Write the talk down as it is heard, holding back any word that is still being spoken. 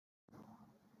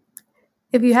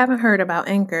If you haven't heard about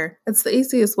Anchor, it's the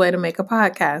easiest way to make a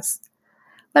podcast.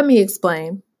 Let me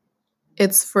explain.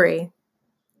 It's free.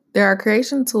 There are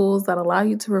creation tools that allow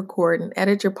you to record and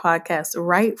edit your podcast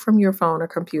right from your phone or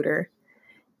computer.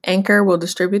 Anchor will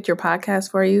distribute your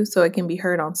podcast for you so it can be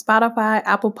heard on Spotify,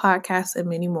 Apple Podcasts, and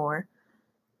many more.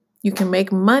 You can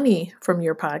make money from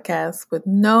your podcast with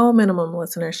no minimum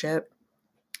listenership.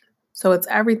 So it's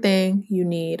everything you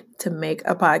need to make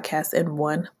a podcast in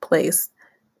one place.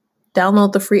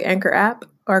 Download the free Anchor app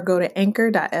or go to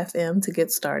anchor.fm to get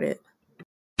started.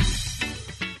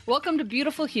 Welcome to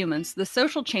Beautiful Humans, the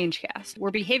social change cast,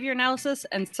 where behavior analysis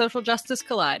and social justice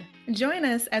collide. Join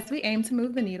us as we aim to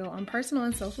move the needle on personal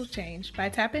and social change by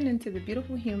tapping into the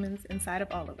beautiful humans inside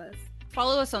of all of us.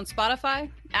 Follow us on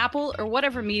Spotify, Apple, or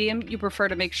whatever medium you prefer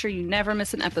to make sure you never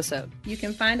miss an episode. You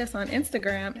can find us on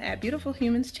Instagram at Beautiful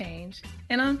Humans Change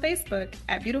and on Facebook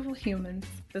at Beautiful Humans,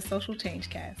 the Social Change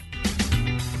Cast.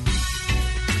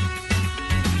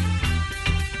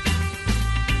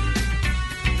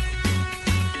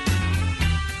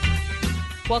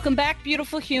 Welcome back,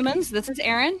 beautiful humans. This is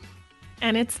Erin.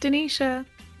 And it's Denisha.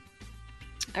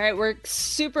 All right, we're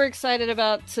super excited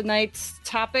about tonight's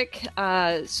topic.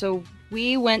 So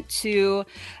we went to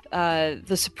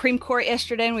the Supreme Court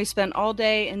yesterday, and we spent all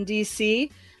day in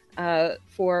D.C.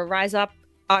 For Rise Up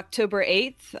October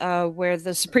 8th, where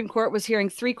the Supreme Court was hearing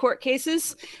 3 court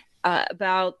cases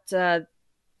about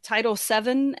Title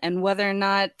VII and whether or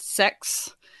not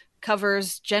sex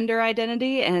covers gender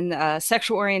identity and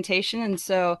sexual orientation. And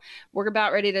so we're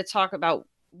about ready to talk about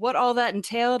what all that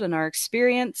entailed and our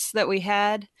experience that we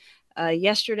had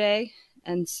yesterday.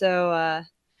 And so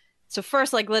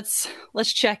first,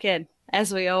 let's check in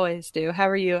as we always do. How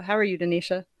are you,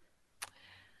 Denisha?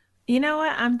 You know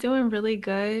what? I'm doing really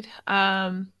good.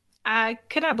 I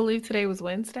could not believe today was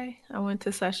Wednesday. I went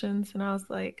to sessions and I was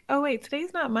like, oh wait,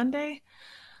 today's not Monday.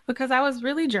 Because I was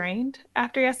really drained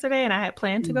after yesterday and I had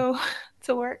planned to go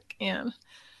to work and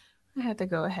I had to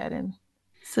go ahead and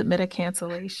submit a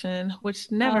cancellation,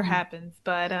 which never happens,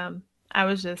 but I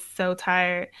was just so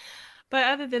tired. But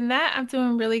other than that, I'm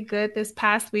doing really good. This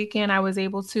past weekend, I was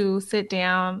able to sit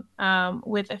down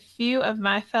with a few of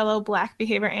my fellow Black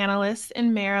behavior analysts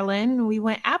in Maryland. We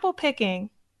went apple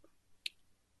picking.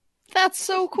 That's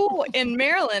so cool. In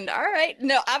Maryland. All right.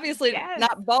 No, obviously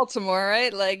not Baltimore,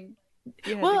 right?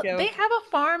 Well, they have a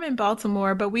farm in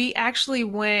Baltimore, but we actually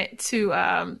went to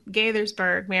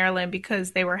Gaithersburg, Maryland,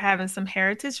 because they were having some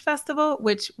heritage festival,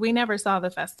 which we never saw the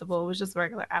festival. It was just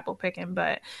regular apple picking,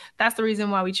 but that's the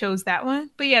reason why we chose that one.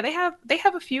 But yeah, they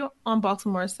have a few on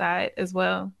Baltimore side as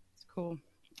well. That's cool.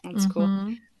 That's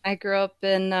cool. I grew up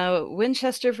in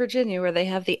Winchester, Virginia, where they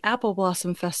have the Apple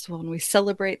Blossom Festival, and we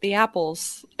celebrate the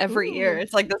apples every year.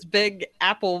 It's like this big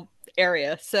apple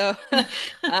area. So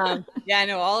yeah, I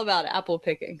know all about apple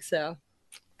picking. So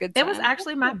good time. It was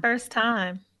actually my first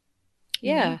time.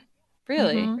 Yeah.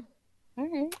 Really? All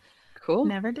right. Cool.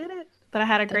 Never did it, but I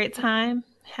had a great time.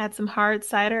 Had some hard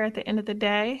cider at the end of the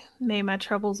day. Made my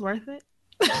troubles worth it.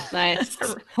 Nice.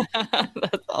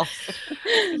 That's awesome.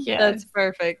 Yeah, that's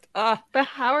perfect. But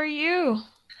how are you?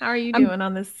 How are you doing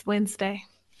on this Wednesday?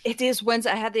 It is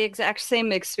Wednesday. I had the exact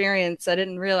same experience. I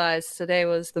didn't realize today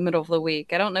was the middle of the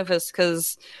week. I don't know if it's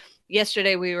because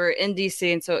yesterday we were in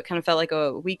DC, and so it kind of felt like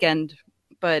a weekend.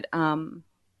 But I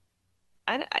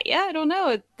don't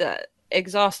know.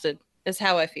 Exhausted is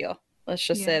how I feel. Let's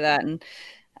just say that.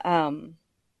 And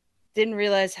didn't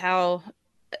realize how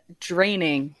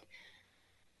draining.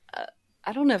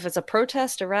 I don't know if it's a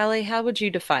protest, a rally. How would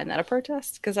you define that? A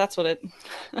protest? Because that's what it.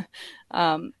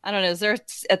 I don't know. Is there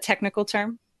a technical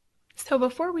term? So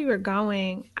before we were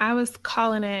going, I was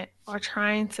calling it or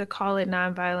trying to call it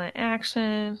nonviolent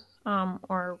action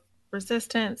or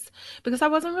resistance because I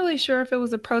wasn't really sure if it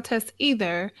was a protest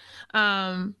either.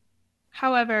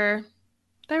 However,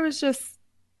 there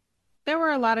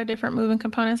were a lot of different moving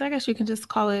components. I guess you can just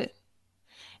call it,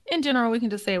 in general, we can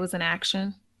just say it was an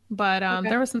action. But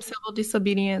there was some civil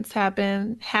disobedience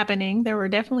happening. There were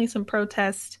definitely some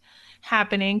protests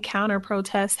happening, counter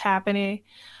protests happening.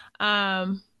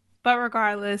 But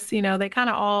regardless, they kind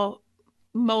of all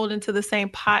mold into the same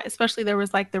pot, especially there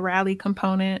was like the rally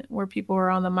component where people were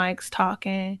on the mics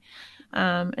talking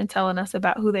and telling us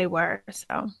about who they were.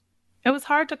 So it was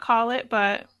hard to call it,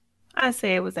 but I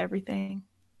say it was everything.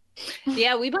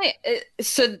 Yeah, we might.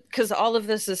 Because all of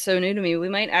this is so new to me, we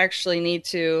might actually need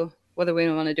to, whether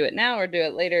we want to do it now or do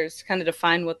it later, is kind of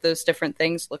define what those different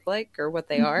things look like or what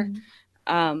they are.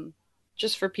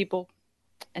 Just for people.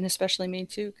 And especially me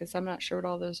too, because I'm not sure what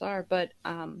all those are. But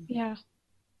yeah.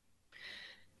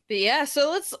 But yeah, so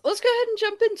let's go ahead and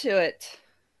jump into it.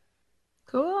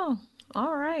 Cool.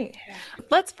 All right.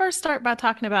 Let's first start by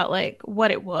talking about like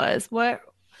what it was. What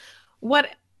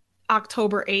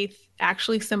October 8th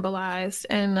actually symbolized,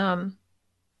 and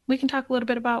we can talk a little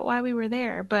bit about why we were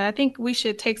there. But I think we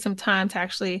should take some time to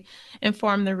actually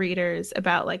inform the readers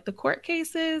about like the court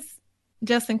cases,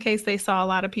 just in case they saw a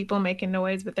lot of people making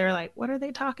noise, but they're like, what are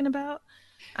they talking about?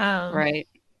 Right.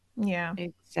 Yeah.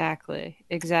 Exactly.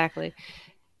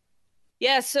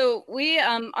 Yeah, so we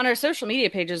on our social media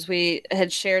pages we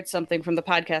had shared something from the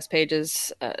podcast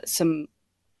pages, some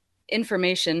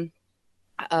information,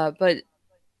 but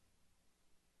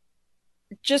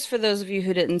just for those of you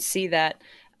who didn't see that,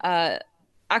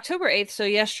 October 8th, so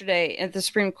yesterday at the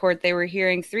Supreme Court, they were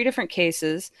hearing 3 different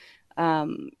cases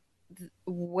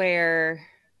where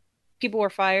people were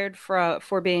fired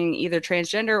for being either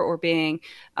transgender or being,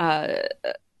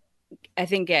 I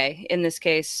think, gay in this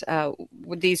case,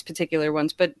 with these particular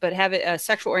ones, but have a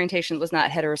sexual orientation was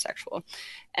not heterosexual.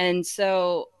 And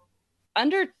so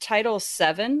under Title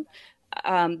VII,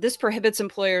 this prohibits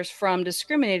employers from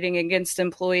discriminating against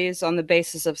employees on the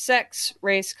basis of sex,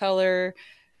 race, color,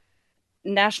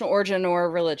 national origin,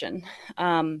 or religion.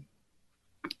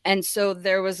 And so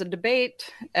there was a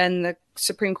debate, and the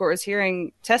Supreme Court was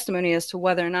hearing testimony as to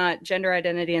whether or not gender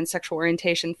identity and sexual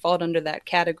orientation fall under that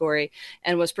category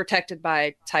and was protected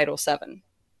by Title VII.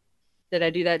 Did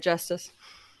I do that justice?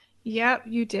 Yep,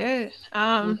 you did.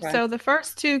 Okay. So the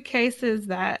first 2 cases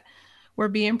that were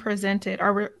being presented,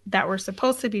 or that were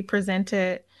supposed to be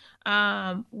presented,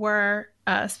 were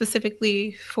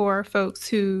specifically for folks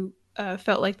who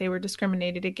felt like they were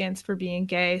discriminated against for being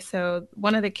gay. So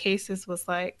one of the cases was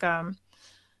like a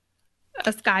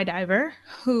skydiver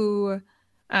who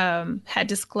had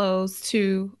disclosed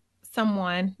to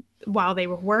someone while they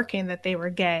were working that they were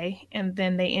gay, and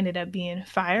then they ended up being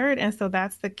fired. And so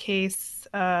that's the case,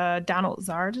 Donald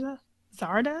Zarda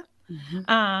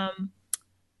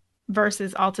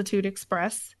versus Altitude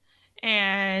Express.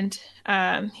 And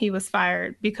he was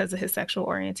fired because of his sexual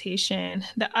orientation.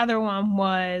 The other one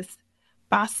was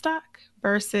Bostock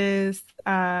versus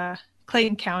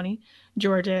Clayton County,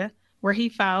 Georgia, where he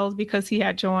filed because he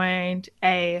had joined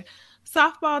a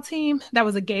softball team that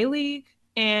was a gay league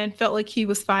and felt like he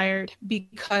was fired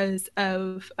because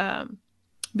of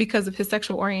his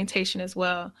sexual orientation as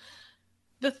well.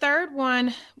 The third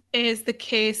one is the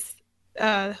case,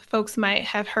 folks might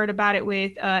have heard about it,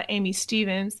 with Amy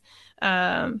Stevens.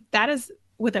 That is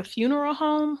with a funeral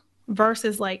home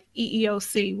versus like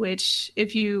EEOC, which,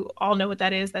 if you all know what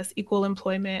that is, that's Equal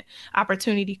Employment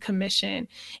Opportunity Commission.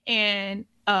 And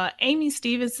Amy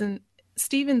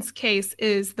Stevens' case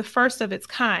is the first of its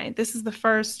kind. This is the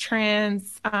first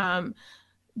trans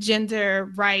gender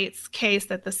rights case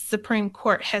that the Supreme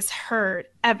Court has heard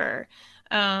ever.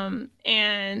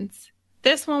 And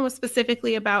this one was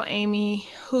specifically about Amy,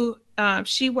 who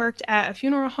she worked at a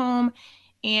funeral home,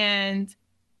 and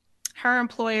her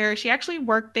employer, she actually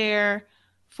worked there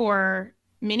for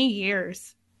many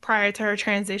years prior to her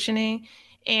transitioning,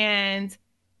 and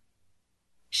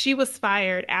she was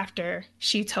fired after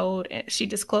she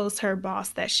disclosed to her boss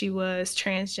that she was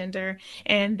transgender,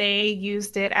 and they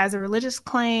used it as a religious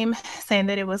claim, saying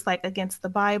that it was like against the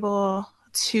Bible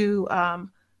to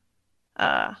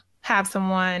have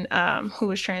someone who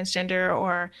was transgender,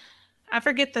 or I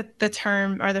forget the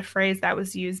term or the phrase that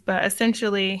was used, but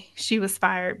essentially she was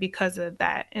fired because of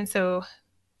that. And so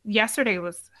yesterday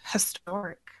was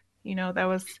historic. That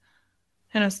was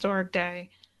an historic day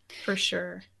for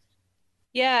sure.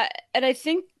 Yeah, and I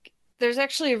think there's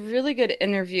actually a really good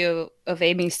interview of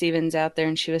Amy Stevens out there,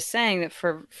 and she was saying that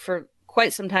for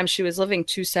quite some time she was living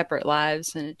 2 separate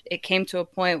lives, and it came to a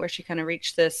point where she kind of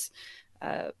reached this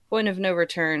point of no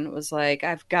return. It was like,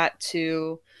 I've got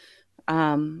to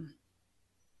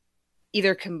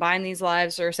either combine these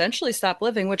lives or essentially stop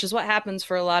living, which is what happens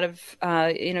for a lot of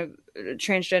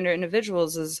transgender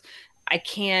individuals. Is I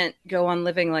can't go on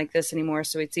living like this anymore,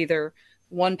 so it's either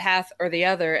one path or the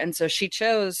other. And so she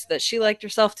chose that she liked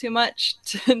herself too much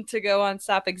to go on,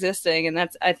 stop existing. And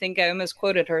that's, I think I almost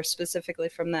quoted her specifically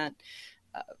from that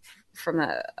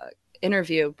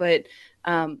interview. But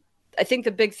I think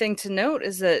the big thing to note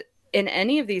is that in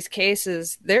any of these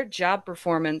cases, their job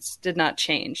performance did not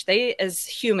change. They, as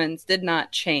humans, did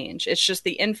not change. It's just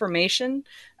the information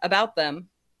about them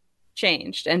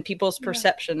changed, and people's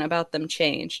perception about them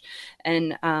changed.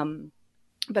 And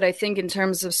but I think in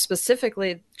terms of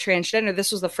specifically transgender,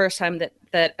 this was the first time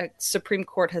that a Supreme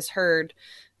Court has heard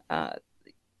a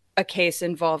case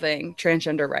involving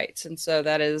transgender rights. And so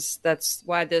that's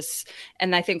why this,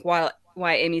 and I think why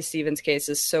Amy Stevens' case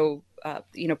is so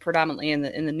predominantly in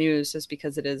the news, is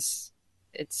because it's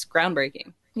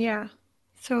groundbreaking. Yeah.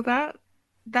 So that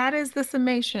that is the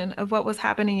summation of what was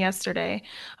happening yesterday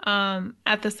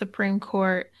at the Supreme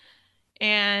Court.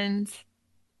 And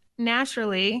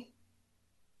naturally,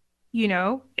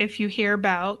 if you hear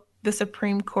about the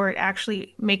Supreme Court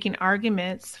actually making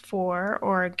arguments for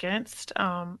or against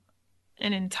an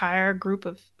entire group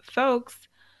of folks,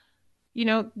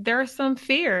 there's some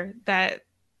fear that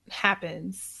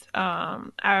happens.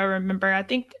 I remember, I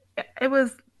think it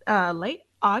was late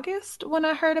August when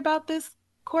I heard about this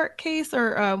court case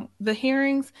or the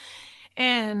hearings,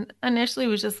 and initially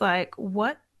was just like,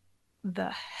 what the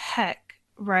heck,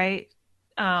 right?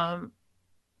 Um,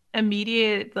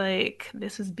 Immediate, like,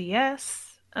 this is BS.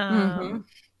 Mm-hmm.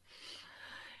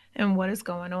 And what is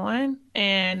going on?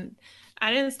 And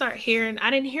I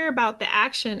didn't hear about the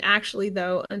action actually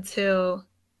though until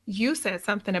you said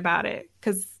something about it,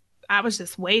 because I was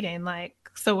just waiting, like,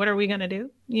 so what are we gonna do?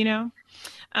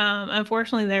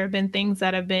 Unfortunately, there have been things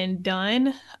that have been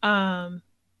done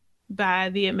by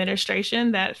the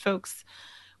administration that folks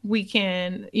we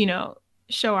can,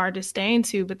 show our disdain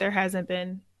to, but there hasn't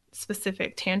been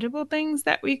specific tangible things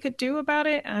that we could do about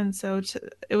it. And so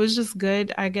it was just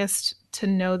good, I guess, to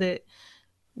know that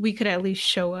we could at least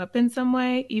show up in some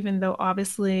way, even though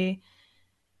obviously,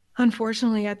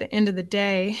 unfortunately, at the end of the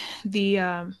day,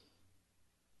 the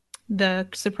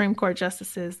Supreme Court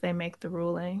justices, they make the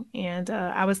ruling. And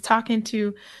I was talking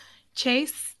to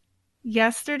Chase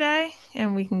yesterday,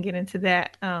 and we can get into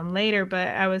that later. But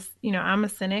I'm a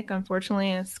cynic,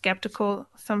 unfortunately, and skeptical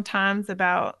sometimes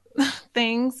about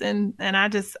things, and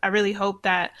I really hope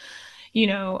that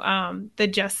the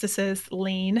justices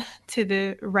lean to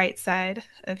the right side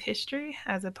of history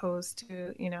as opposed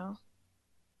to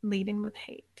leading with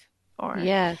hate. Or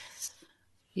Yes. so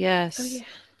Yes. yeah.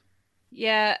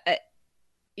 Yeah.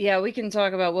 Yeah, we can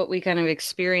talk about what we kind of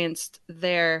experienced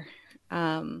there.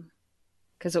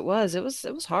 Because it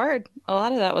was hard. A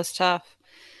lot of that was tough.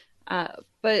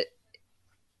 But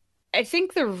I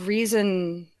think the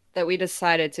reason that we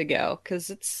decided to go, because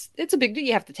it's a big deal.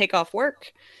 You have to take off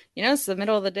work. It's the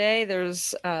middle of the day.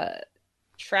 There's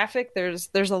traffic. There's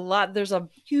a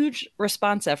huge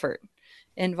response effort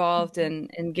involved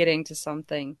in getting to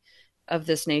something of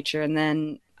this nature. And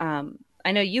then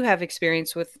I know you have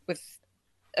experience with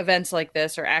events like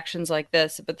this or actions like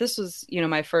this, but this was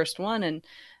my first one.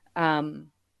 And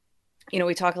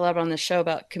we talk a lot on the show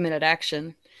about committed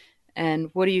action and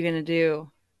what are you going to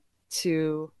do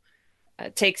to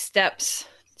take steps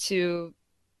to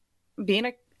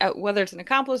being whether it's an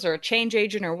accomplice or a change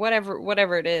agent or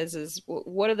whatever it is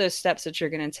what are those steps that you're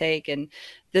going to take. And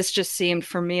this just seemed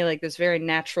for me like this very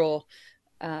natural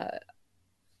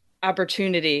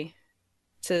opportunity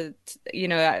to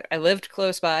I lived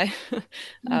close by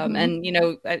and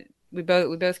we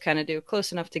both kind of do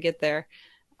close enough to get there.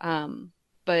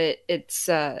 But it's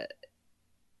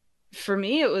for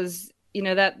me it was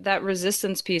that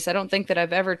resistance piece. I don't think that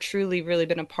I've ever truly really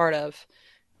been a part of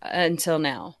until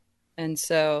now. And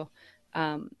so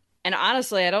and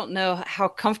honestly I don't know how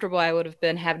comfortable I would have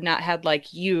been have not had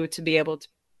like you to be able to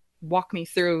walk me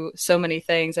through so many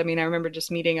things. I mean, I remember just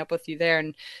meeting up with you there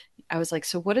and I was like,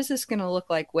 so what is this going to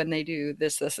look like when they do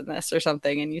this and this or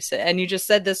something? And you just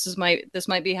said this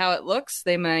might be how it looks.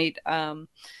 They might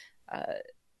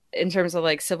in terms of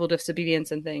like civil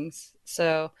disobedience and things.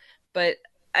 So, but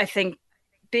I think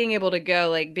being able to go,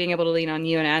 like being able to lean on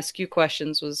you and ask you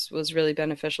questions was really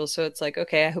beneficial. So it's like,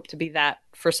 okay, I hope to be that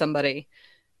for somebody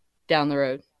down the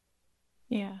road.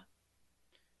 Yeah,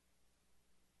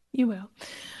 you will.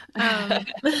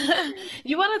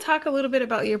 You want to talk a little bit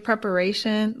about your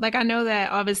preparation? Like, I know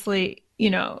that obviously,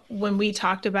 when we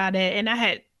talked about it, and I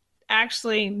had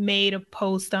actually made a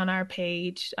post on our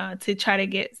page to try to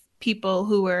get people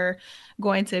who were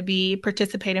going to be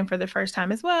participating for the first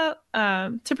time as well,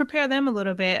 to prepare them a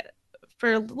little bit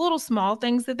for little small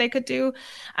things that they could do.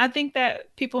 I think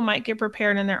that people might get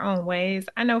prepared in their own ways.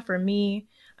 I know for me,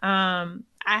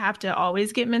 I have to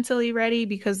always get mentally ready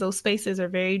because those spaces are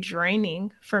very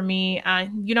draining for me.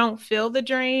 You don't feel the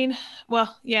drain.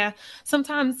 Well, yeah,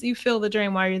 sometimes you feel the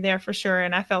drain while you're there for sure.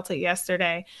 And I felt it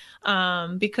yesterday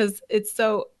because it's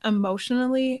so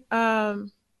emotionally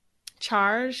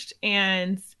charged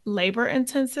and labor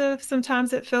intensive.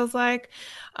 Sometimes it feels like,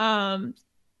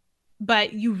 but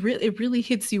it really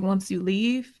hits you once you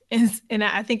leave. And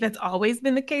I think that's always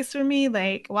been the case for me.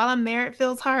 Like while I'm there, it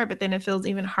feels hard, but then it feels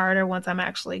even harder once I'm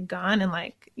actually gone and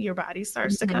like your body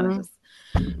starts to kind of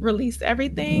just release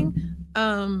everything.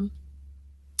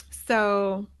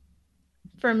 So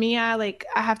for me, I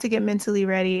have to get mentally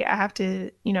ready. I have to,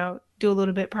 do a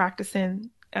little bit practicing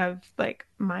of like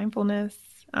mindfulness,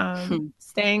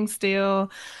 staying still,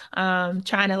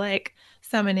 trying to like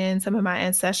summon in some of my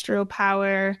ancestral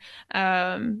power,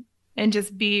 and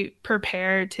just be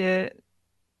prepared to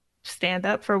stand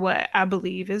up for what I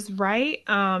believe is right.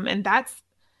 And that's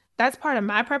part of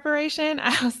my preparation.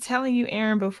 I was telling you,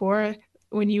 Aaron, before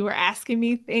when you were asking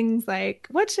me things like,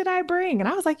 what should I bring? And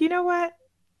I was like, you know what?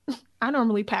 I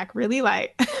normally pack really light.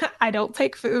 I don't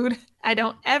take food. I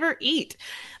don't ever eat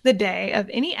the day of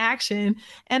any action.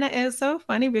 And it is so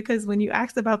funny because when you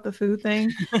asked about the food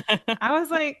thing, I was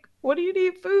like, what do you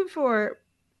need food for?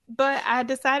 But I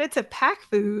decided to pack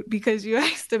food because you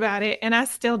asked about it and I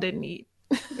still didn't eat.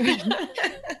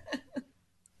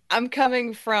 I'm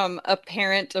coming from a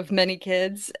parent of many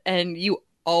kids, and you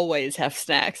always have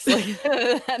snacks. Like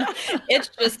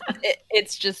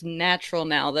it's just natural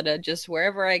now that I just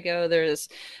wherever I go, there's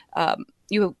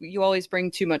you always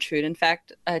bring too much food. In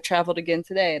fact, I traveled again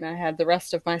today, and I had the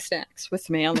rest of my snacks with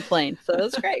me on the plane, so it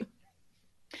was great.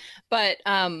 But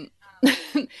I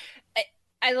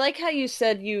like how you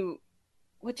said you.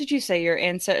 What did you say? Your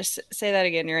ancestors. Say that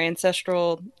again. Your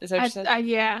ancestral. Is that what you said?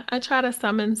 Yeah, I try to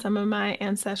summon some of my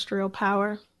ancestral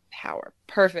power. Power.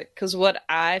 Perfect. Because what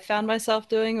I found myself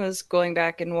doing was going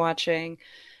back and watching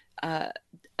uh,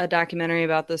 a documentary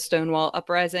about the Stonewall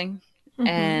Uprising,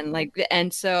 Mm-hmm.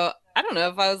 and so I don't know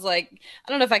if I was like,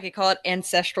 I don't know if I could call it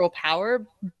ancestral power,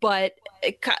 but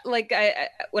I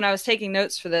when I was taking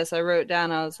notes for this, I wrote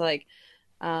down, I was like,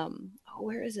 oh,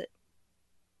 where is it?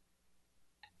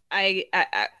 I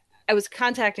was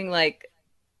contacting like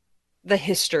the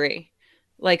history,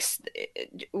 like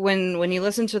when you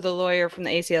listen to the lawyer from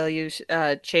the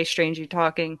ACLU, Chase Strange, you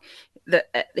talking,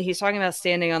 he's talking about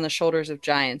standing on the shoulders of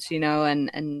giants, um,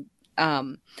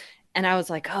 and I was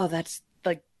like, oh, that's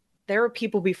like there were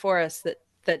people before us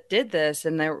that did this,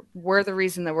 and we're the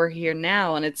reason that we're here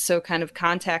now, and it's so kind of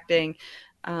contacting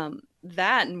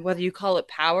that, and whether you call it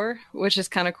power, which is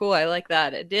kind of cool. I like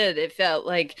that. It felt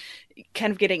like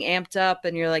kind of getting amped up,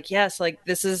 and you're like, yes, like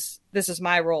this is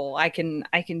my role. I can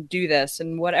do this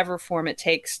in whatever form it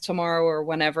takes tomorrow or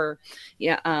whenever.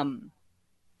 Yeah.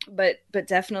 But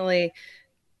definitely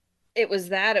it was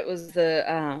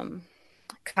the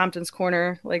Compton's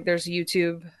Corner. Like there's a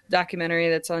YouTube documentary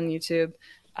that's on YouTube.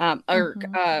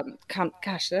 Mm-hmm.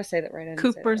 Gosh, did I say that right? I didn't say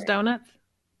that Cooper's right. Donuts.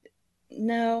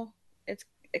 No, it's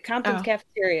Compton's Oh,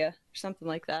 Cafeteria or something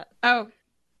like that oh,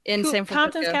 in San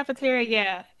Compton's Francisco. Cafeteria,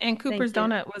 yeah, and Thank Cooper's you.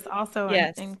 Donut was also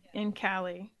Yes. in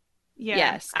Cali. Yeah,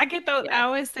 Yes. I get those. I Yeah.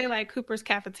 always say like Cooper's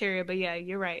Cafeteria, but yeah,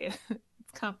 you're right.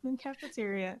 It's Compton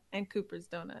Cafeteria and Cooper's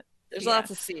Donut. There's lots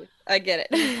Yeah, to see. I get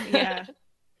it. yeah.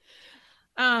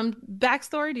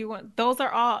 Backstory, do you want those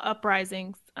are all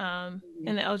uprisings in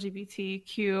the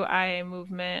LGBTQIA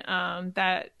movement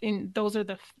that in those are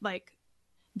the like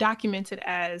documented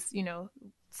as,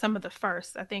 some of the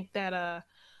first. I think that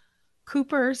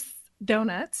Cooper's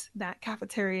Donuts, that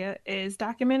cafeteria is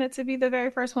documented to be the very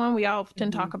first one. We often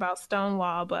Hmm. talk about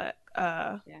Stonewall, but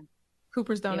Yeah.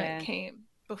 Cooper's Donut Yeah. came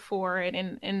before it,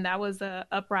 and that was a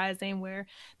uprising where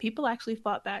people actually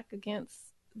fought back against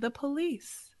the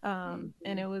police, and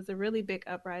Hmm. it was a really big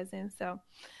uprising. So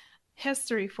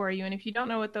history for you, and if you don't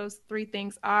know what those three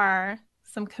things are,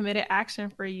 some committed action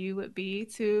for you would be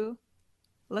to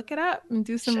look it up and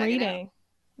do some Check it out. reading.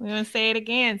 We're going to say it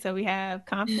again. So we have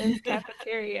Compton's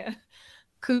Cafeteria,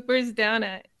 Cooper's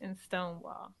Donut, and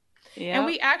Stonewall. And Yep.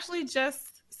 we actually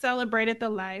just celebrated the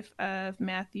life of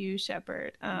Matthew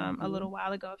Shepard a Hmm. little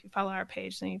while ago. If you follow our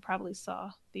page, then you probably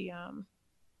saw the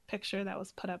picture that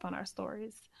was put up on our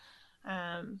stories.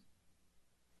 Um,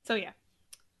 so, yeah,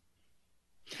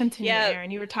 continue, Yeah. Aaron.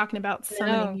 You were talking about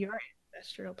summoning No. your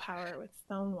ancestral power with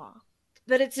Stonewall.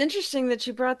 But it's interesting that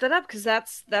you brought that up because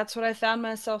that's what I found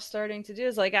myself starting to do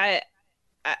is like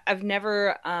I've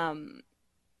never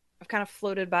I've kind of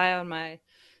floated by on my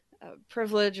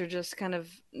privilege or just kind of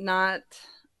not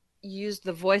used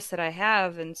the voice that I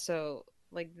have, and so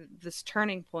like this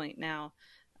turning point now,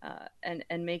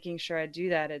 and making sure I do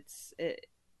that.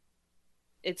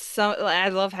 It's so I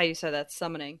love how you said that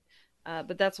summoning,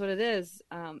 but that's what it is.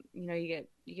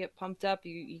 You get pumped up,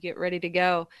 you get ready to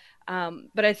go.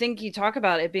 But I think you talk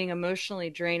about it being emotionally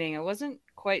draining. I wasn't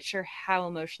quite sure how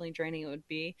emotionally draining it would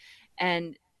be,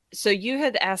 and so you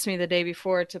had asked me the day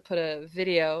before to put a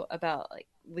video about like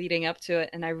leading up to it,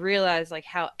 and I realized like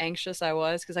how anxious I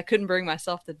was because I couldn't bring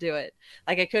myself to do it.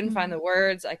 Like I couldn't find Mm-hmm. the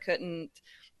words, I couldn't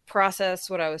process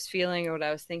what I was feeling or what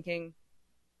I was thinking.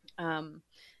 Um,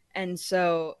 and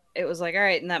so it was like, all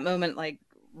right, in that moment, like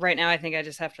right now, I think I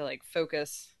just have to like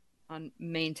focus on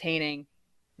maintaining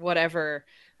whatever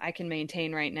I can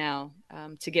maintain right now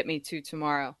to get me to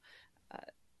tomorrow.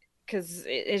 Because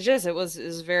it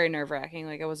was very nerve wracking.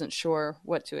 Like I wasn't sure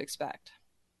what to expect.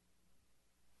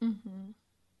 Mm-hmm.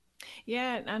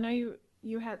 Yeah, I know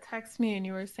you had texted me and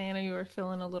you were saying that you were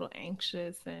feeling a little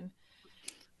anxious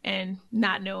and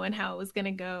not knowing how it was going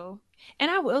to go.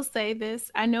 And I will say this,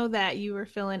 I know that you were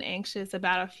feeling anxious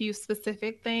about a few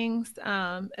specific things,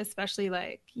 especially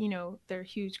like, there are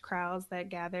huge crowds that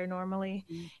gather normally.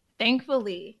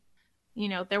 Thankfully,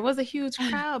 there was a huge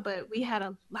crowd, but we had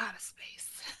a lot of space.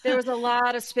 There was a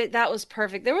lot of space. That was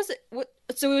perfect. There was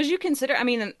so as you consider, I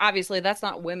mean, obviously that's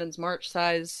not women's march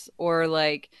size or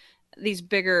like these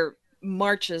bigger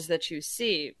marches that you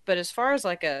see, but as far as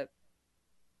like a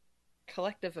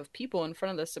collective of people in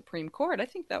front of the Supreme Court, I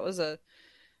think that was a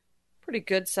pretty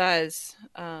good size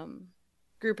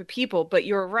group of people. But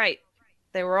you're right.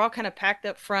 They were all kind of packed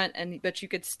up front, and but you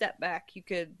could step back, you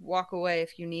could walk away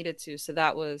if you needed to. So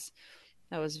that was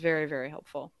very, very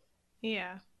helpful.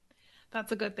 Yeah,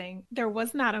 that's a good thing. There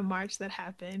was not a march that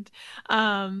happened,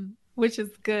 which is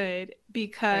good Right.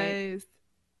 because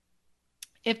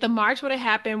if the march would have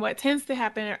happened, what tends to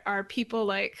happen are people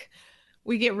like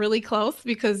we get really close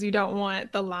because you don't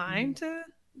want the line to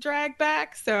drag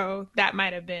back. So that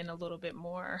might have been a little bit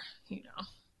more, Got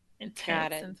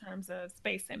intense it. in terms of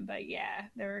spacing. But yeah,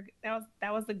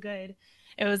 that was a good.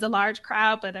 It was a large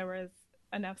crowd, but there was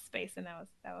enough space, and that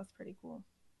was pretty cool.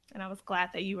 And I was glad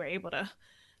that you were able to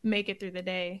make it through the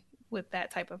day with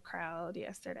that type of crowd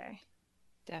yesterday.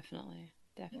 Definitely,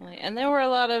 definitely. Yeah. And there were a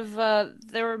lot of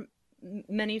there were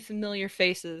many familiar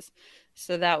faces.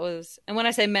 So that was, and when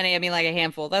I say many, I mean like a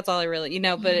handful. That's all I really,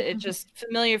 but it just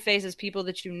familiar faces, people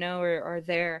that are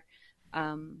there.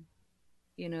 Um,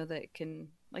 that can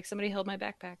like somebody held my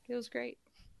backpack. It was great.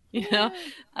 You know,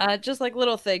 Yeah. just like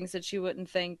little things that you wouldn't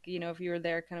think, if you were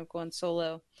there kind of going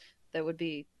solo, that would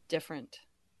be different.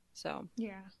 So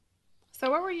Yeah. So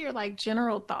what were your like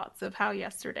general thoughts of how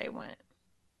yesterday went?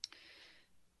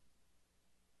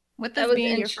 With that this was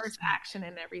being your first interesting. action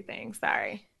and everything.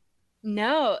 Sorry.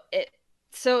 No,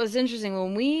 so it was interesting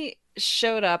when we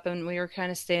showed up and we were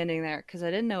kind of standing there because I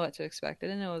didn't know what to expect. I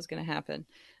didn't know what was going to happen.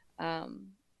 Um,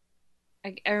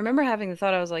 I remember having the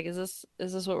thought, I was like, is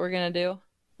this what we're gonna do?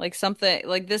 Like something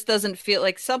like this doesn't feel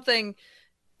like something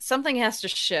has to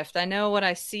shift. I know when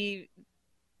I see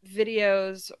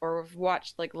videos or have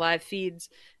watched like live feeds,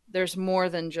 there's more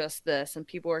than just this, and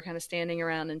people were kind of standing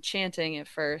around and chanting at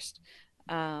first.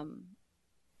 Um,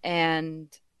 and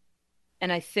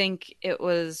and I think it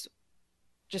was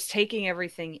just taking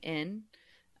everything in.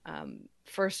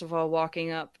 First of all, walking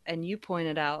up, and you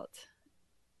pointed out,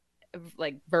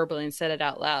 like verbally and said it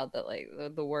out loud, that like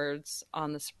the words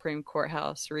on the Supreme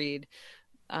Courthouse read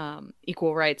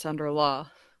equal rights under law.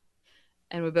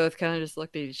 And we both kind of just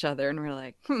looked at each other and we're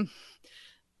like,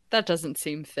 that doesn't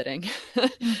seem fitting.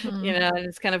 Mm-hmm. And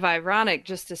it's kind of ironic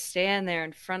just to stand there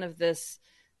in front of this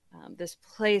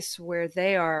place where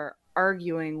they are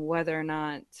arguing whether or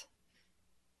not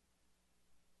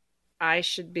I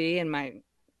should be and my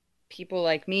people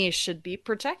like me should be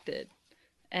protected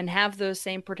and have those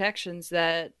same protections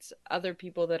that other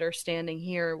people that are standing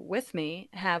here with me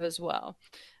have as well.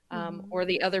 Mm-hmm. Or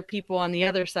the other people on the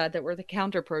other side that were the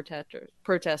counter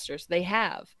protesters, they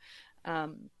have.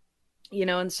 Um,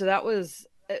 and so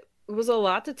it was a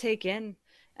lot to take in.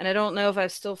 And I don't know if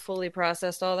I've still fully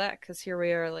processed all that because here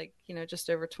we are, like, just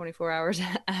over 24 hours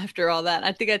after all that.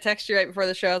 I think I texted you right before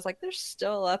the show. I was like, there's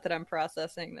still a lot that I'm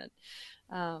processing that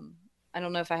um, I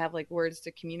don't know if I have like words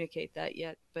to communicate that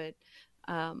yet,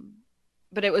 um,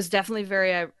 but it was definitely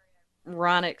very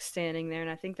ironic standing there, and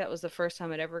I think that was the first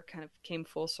time it ever kind of came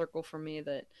full circle for me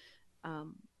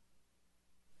um,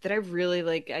 that I really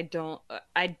like. I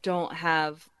don't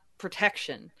have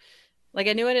protection. Like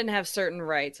I knew I didn't have certain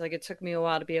rights. Like it took me a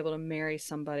while to be able to marry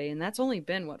somebody, and that's only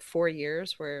been what 4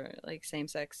 years where like same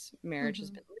sex marriage has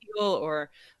Mm-hmm. been legal, or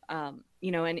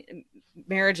any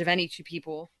marriage of any two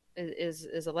people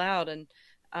is allowed, and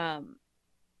um,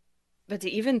 but to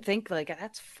even think like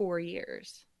that's 4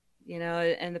 years,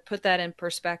 and to put that in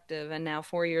perspective, and now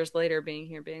 4 years later being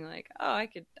here being like, oh, I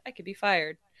could be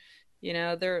fired.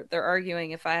 They're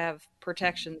arguing if I have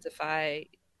protections, if I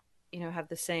have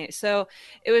the same. So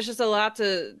it was just a lot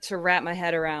to wrap my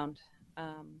head around.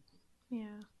 um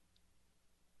Yeah.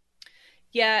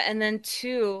 yeah, and then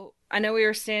two, I know we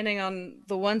were standing on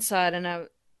the one side and I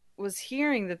was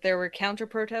hearing that there were counter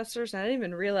protesters, and I didn't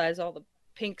even realize all the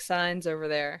pink signs over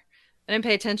there. I didn't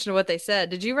pay attention to what they said.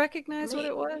 Did you recognize what Me.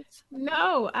 it was?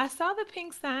 No, I saw the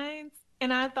pink signs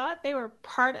and I thought they were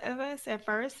part of us at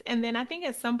first. And then I think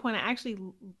at some point I actually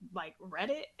like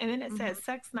read it and then it said Mhm.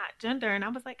 sex, not gender. And I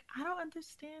was like, I don't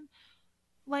understand.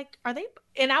 Like, are they?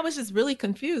 And I was just really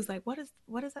confused. Like, what is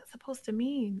that supposed to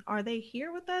mean? Are they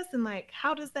here with us? And like,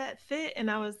 how does that fit? And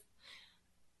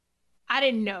I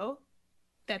didn't know.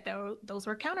 that those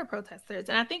were counter protesters.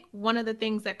 And I think one of the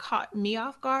things that caught me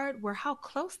off guard were how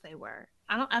close they were.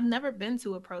 I've never been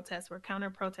to a protest where counter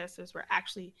protesters were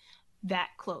actually that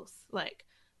close. Like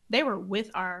they were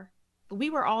we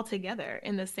were all together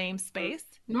in the same space.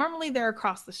 Normally they're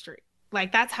across the street.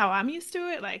 Like that's how I'm used to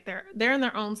it. Like they're in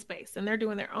their own space and they're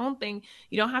doing their own thing.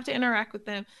 You don't have to interact with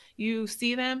them. You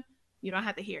see them, you don't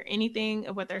have to hear anything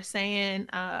of what they're saying.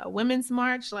 Women's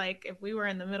March, like if we were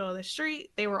in the middle of the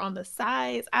street, they were on the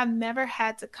sides. I've never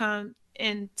had to come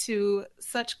into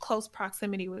such close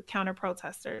proximity with counter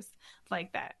protesters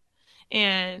like that.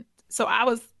 And so I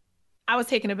was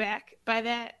taken aback by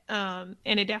that. And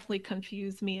it definitely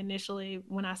confused me initially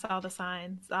when I saw the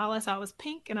signs. All I saw was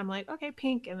pink, and I'm like, okay,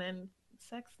 pink, and then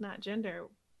sex, not gender.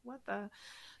 What the?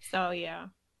 So yeah.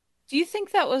 Do you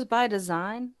think that was by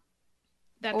design?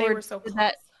 That they were so close.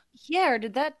 Or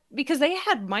did that, because they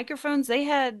had microphones, they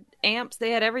had amps,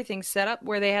 they had everything set up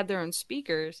where they had their own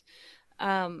speakers.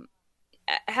 How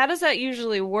does that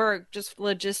usually work? Just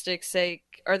logistics sake,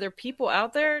 are there people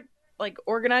out there like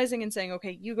organizing and saying,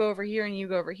 okay, you go over here and you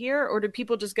go over here, or do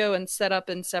people just go and set up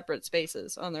in separate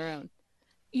spaces on their own?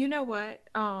 You know what?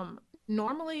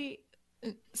 Normally,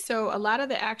 so a lot of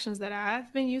the actions that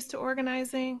I've been used to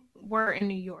organizing were in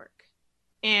New York.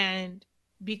 And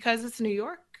because it's New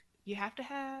York, you have to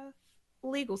have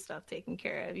legal stuff taken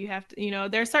care of. You have to,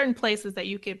 there are certain places that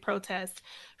you could protest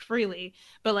freely,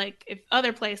 but like if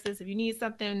other places, if you need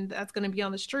something that's going to be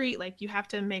on the street, like you have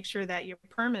to make sure that your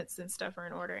permits and stuff are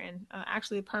in order. And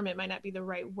actually, a permit might not be the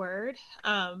right word,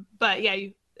 but yeah,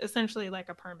 you essentially like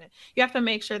a permit. You have to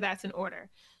make sure that's in order.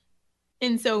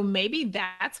 And so maybe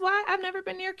that's why I've never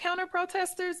been near counter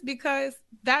protesters, because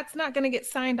that's not going to get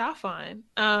signed off on.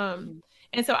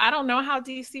 And so I don't know how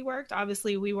DC worked.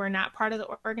 Obviously, we were not part of the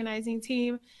organizing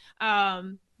team.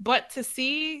 But to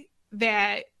see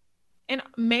that, and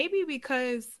maybe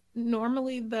because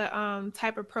normally the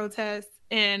type of protests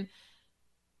in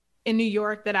New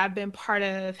York that I've been part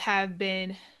of have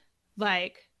been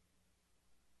like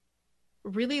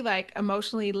really like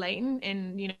emotionally latent,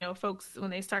 and folks,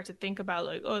 when they start to think about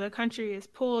like, oh, the country is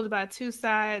pulled by two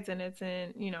sides and it's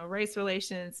in race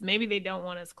relations, maybe they don't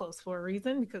want us close for a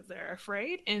reason because they're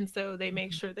afraid, and so they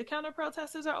make sure the counter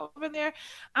protesters are over there.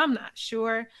 I'm not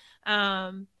sure,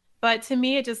 but to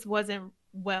me it just wasn't,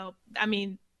 well, I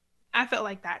mean, I felt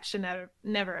like that should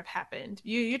never have happened.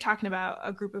 You're talking about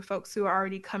a group of folks who are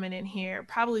already coming in here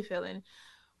probably feeling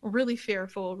really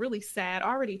fearful, really sad,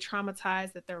 already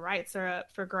traumatized that their rights are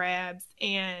up for grabs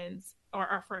and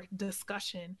or for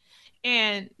discussion.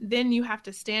 And then you have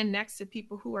to stand next to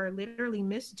people who are literally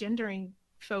misgendering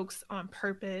folks on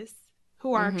purpose,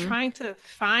 who are trying to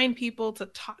find people to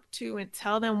talk to and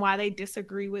tell them why they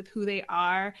disagree with who they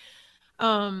are.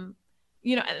 And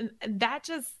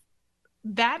that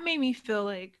made me feel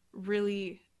like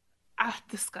really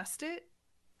disgusted.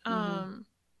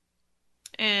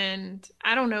 And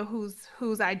I don't know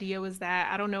whose idea was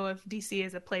that. I don't know if DC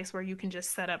is a place where you can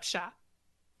just set up shop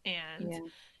and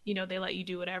they let you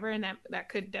do whatever, and that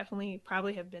could definitely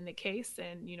probably have been the case.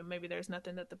 And maybe there's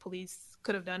nothing that the police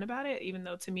could have done about it, even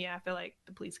though to me I feel like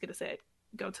the police could have said,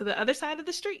 go to the other side of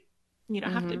the street, you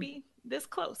don't have to be this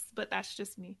close. But that's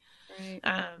just me. Right.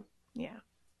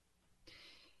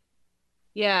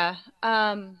 Yeah.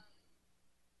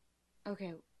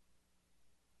 Okay,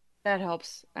 that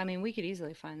helps. I mean, we could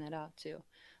easily find that out too.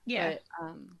 Yeah.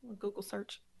 But, Google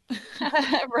search.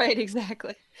 Right,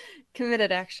 exactly.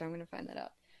 Committed action. I'm going to find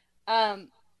that out.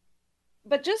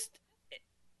 But just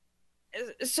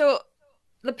so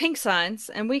the pink signs,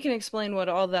 and we can explain what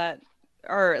all that,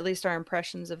 or at least our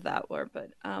impressions of that were. But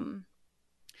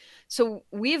so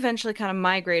we eventually kind of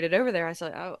migrated over there. I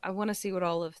said, I want to see what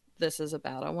all of this is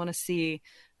about. I want to see.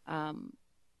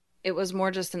 It was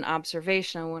more just an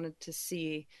observation. I wanted to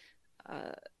see.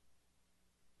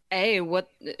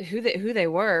 Who they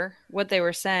were, what they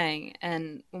were saying.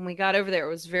 And when we got over there, it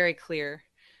was very clear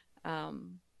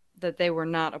that they were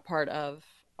not a part of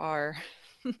our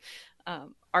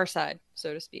our side,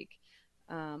 so to speak.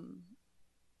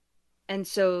 And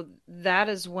so that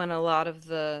is when a lot of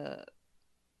the,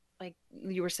 like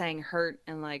you were saying, hurt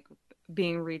and like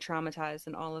being re-traumatized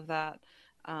and all of that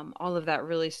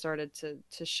really started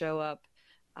to show up.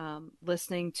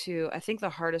 Listening to, I think the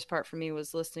hardest part for me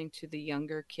was listening to the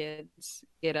younger kids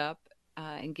get up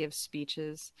and give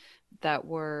speeches that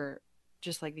were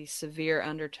just like these severe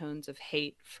undertones of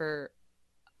hate for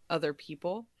other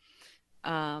people.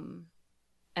 And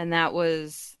that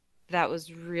was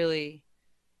really,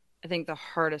 I think, the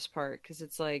hardest part, because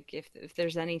it's like if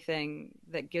there's anything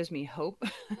that gives me hope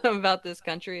about this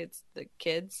country, it's the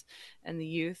kids and the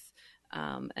youth.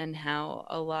 and how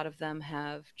a lot of them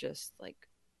have just like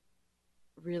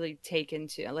really taken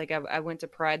to, like, I went to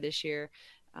Pride this year,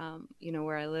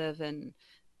 where I live, and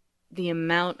the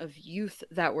amount of youth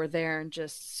that were there and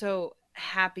just so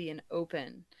happy and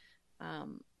open,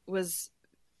 was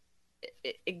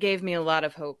it gave me a lot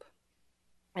of hope.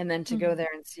 And then to go there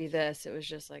and see this, it was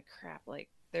just like, crap, like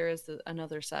there is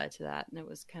another side to that, and it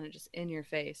was kind of just in your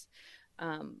face.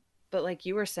 But like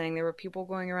you were saying, there were people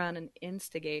going around and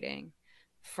instigating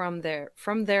from their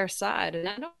side, and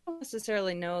I don't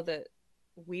necessarily know that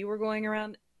we were going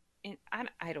around. And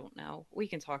I don't know. We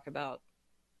can talk about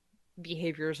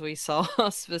behaviors we saw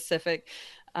specific,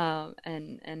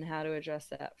 and how to address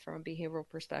that from a behavioral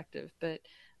perspective. But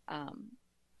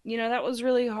that was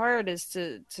really hard, is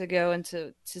to go and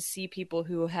to see people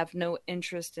who have no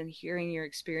interest in hearing your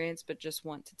experience, but just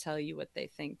want to tell you what they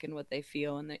think and what they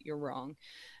feel, and that you're wrong.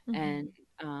 And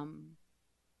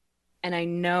I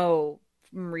know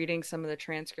from reading some of the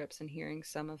transcripts and hearing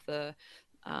some of the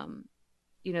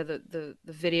the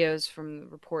videos from the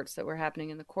reports that were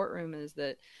happening in the courtroom, is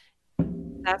that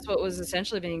that's what was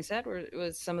essentially being said,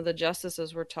 was some of the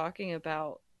justices were talking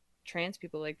about trans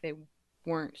people like they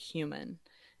weren't human.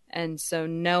 And so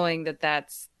knowing that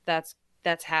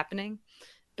that's happening,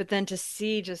 but then to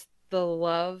see just the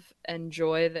love and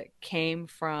joy that came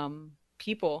from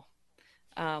people,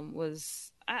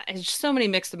 was it's just so many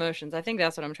mixed emotions. I think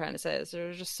that's what I'm trying to say, is there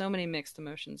was just so many mixed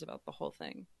emotions about the whole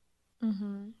thing.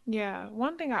 Yeah,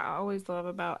 one thing I always love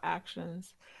about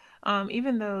actions,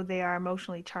 even though they are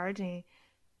emotionally charging,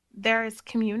 there's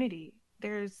community.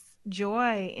 There's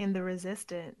joy in the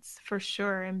resistance for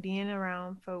sure, and being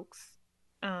around folks,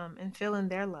 and feeling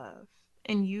their love,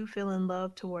 and you feeling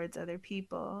love towards other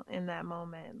people in that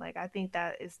moment. Like, I think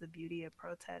that is the beauty of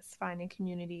protests, finding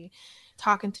community,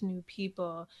 talking to new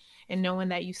people, and knowing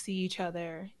that you see each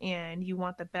other and you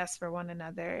want the best for one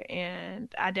another.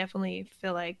 And I definitely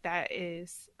feel like that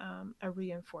is, a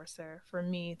reinforcer for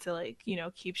me to, like,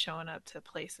 keep showing up to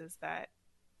places that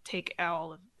take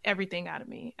all of everything out of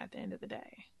me at the end of the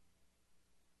day.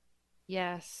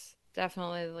 Yes,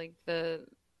 definitely. Like the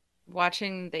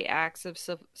watching the acts of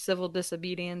civil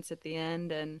disobedience at the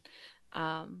end, and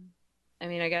I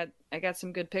mean, I got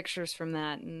some good pictures from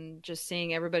that, and just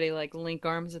seeing everybody like link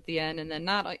arms at the end, and then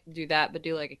not like do that, but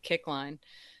do like a kick line,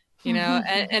 and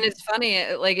it's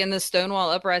funny, like in the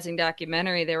Stonewall Uprising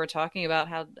documentary, they were talking about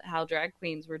how drag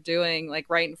queens were doing, like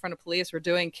right in front of police, were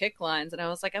doing kick lines, and I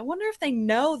was like, I wonder if they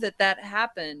know that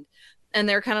happened, and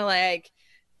they're kind of like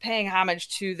paying homage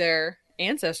to their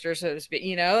ancestors, so to speak,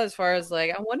 as far as like,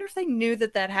 I wonder if they knew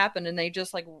that happened, and they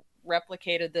just like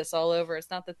replicated this all over. It's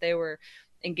not that they were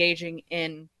engaging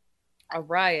in a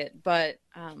riot, but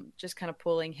just kind of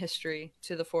pulling history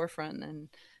to the forefront, and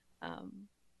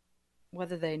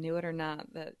whether they knew it or not,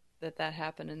 that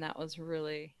happened. And that was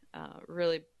really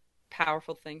really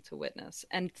powerful thing to witness,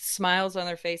 and smiles on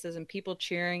their faces, and people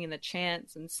cheering, and the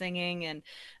chants and singing, and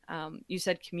you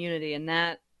said community, and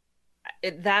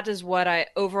that is what I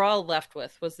overall left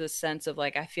with, was this sense of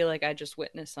like, I feel like I just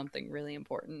witnessed something really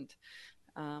important,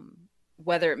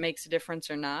 whether it makes a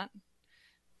difference or not.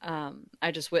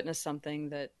 I just witnessed something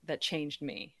that changed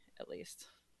me, at least.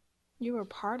 You were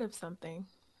part of something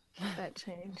that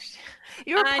changed.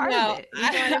 You were I part of know. it. You know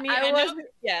what I mean? I wasn't.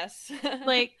 Yes.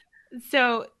 Like,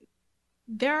 so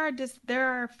there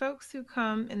are folks who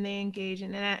come and they engage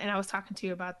in, and I was talking to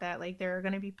you about that. Like, there are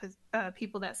going to be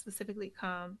people that specifically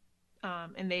come,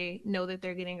 and they know that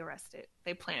they're getting arrested.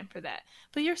 They plan for that,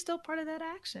 but you're still part of that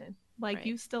action. Like, Right.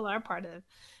 you still are part of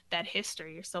that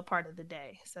history. You're still part of the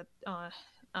day. So on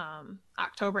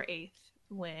October 8th,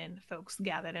 when folks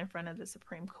gathered in front of the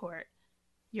Supreme Court,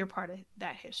 you're part of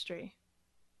that history,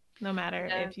 no matter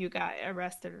if you got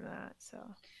arrested or not. So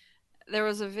there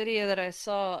was a video that I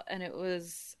saw, and it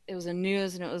was a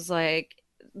news, and it was like,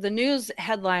 the news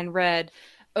headline read,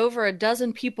 over a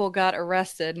dozen people got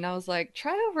arrested, and I was like,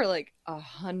 try over like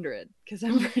 100, because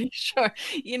I'm pretty sure,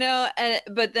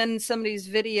 but then somebody's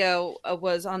video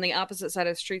was on the opposite side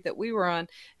of the street that we were on,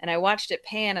 and I watched it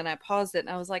pan, and I paused it, and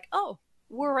I was like, oh,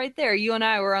 we're right there, you and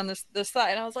I were on this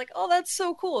side, and I was like, oh, that's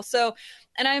so cool. So,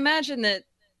 and I imagine that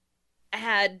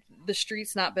had the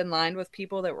streets not been lined with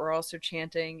people that were also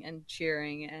chanting and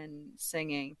cheering and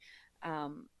singing,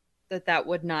 that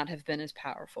would not have been as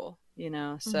powerful,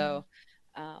 So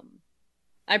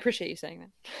I appreciate you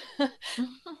saying that.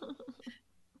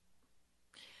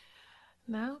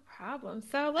 no problem.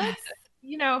 So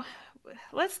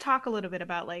let's talk a little bit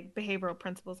about like behavioral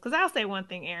principles, because I'll say one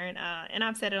thing, Erin, and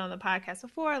I've said it on the podcast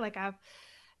before. Like,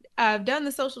 I've done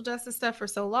the social justice stuff for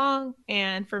so long,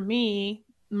 and for me,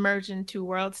 merging two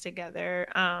worlds together,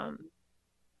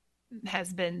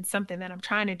 has been something that I'm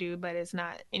trying to do, but it's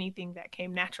not anything that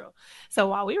came natural. So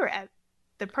while we were at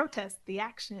the protest, the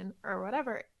action or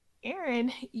whatever,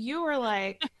 Erin, you were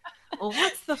like, well,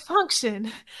 what's the function?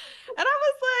 And I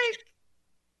was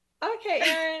like, okay,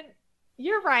 Erin,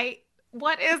 you're right.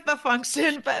 What is the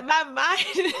function? But my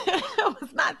mind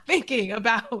was not thinking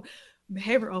about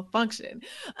behavioral function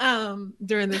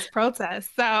during this protest.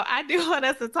 So I do want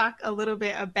us to talk a little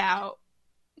bit about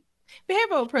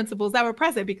behavioral principles that were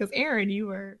present because Erin, you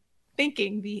were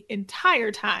thinking the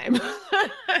entire time.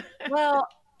 Well,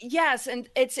 yes, and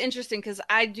it's interesting because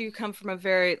I do come from a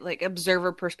very like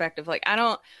observer perspective. Like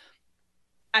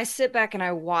I sit back and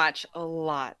I watch a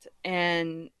lot,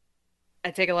 and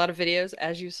I take a lot of videos,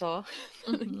 as you saw.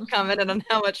 Mm-hmm. Commented on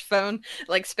how much phone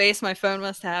like space my phone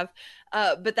must have.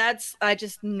 But I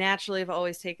just naturally have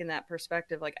always taken that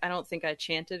perspective. Like I don't think I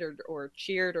chanted or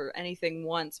cheered or anything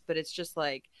once, but it's just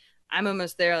like I'm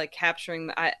almost there, like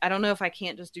capturing. I don't know if I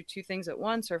can't just do two things at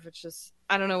once, or if it's just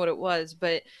I don't know what it was,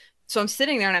 but so I'm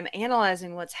sitting there and I'm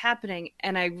analyzing what's happening,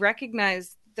 and I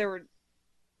recognized there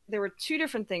were two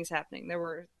different things happening. There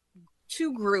were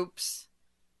two groups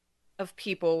of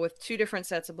people with two different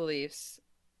sets of beliefs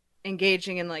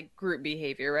engaging in like group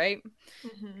behavior, right?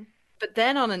 Mm-hmm. But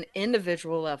then on an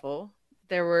individual level,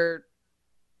 there were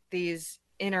these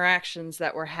interactions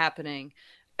that were happening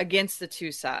against the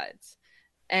two sides.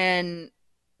 And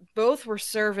both were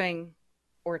serving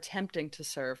or attempting to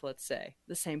serve, let's say,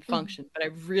 the same function, but I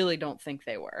really don't think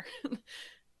they were.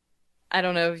 I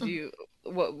don't know if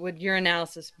what would your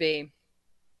analysis be?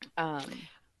 I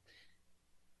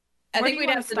Where do think you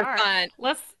want to start?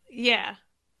 We'd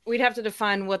we'd have to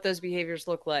define what those behaviors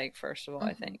look like, first of all,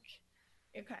 I think.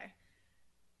 Okay.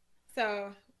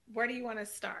 So where do you want to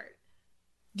start?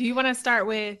 Do you want to start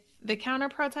with the counter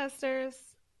protesters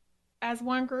as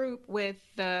one group, with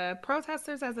the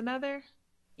protesters as another?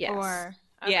 Yes. Or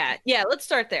okay. Yeah, let's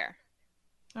start there.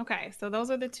 Okay, so those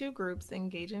are the two groups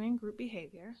engaging in group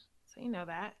behavior. So you know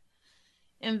that.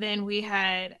 And then we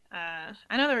had, I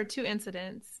know there were two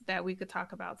incidents that we could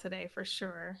talk about today for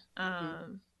sure.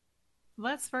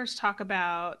 Let's first talk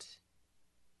about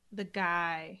the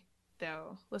guy,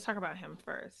 though. Let's talk about him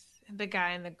first. The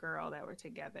guy and the girl that were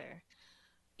together.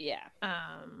 Yeah.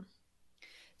 Um,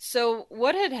 So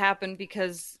what had happened,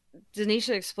 because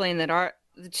Denisha explained that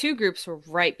the two groups were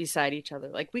right beside each other.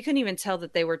 Like we couldn't even tell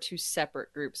that they were two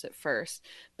separate groups at first.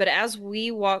 But as we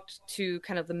walked to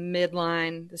kind of the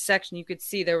midline, the section, you could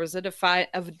see there was a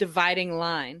dividing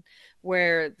line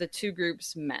where the two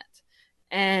groups met.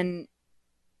 And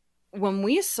when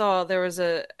we saw there was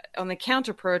on the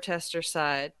counter protester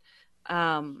side,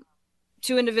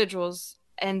 two individuals,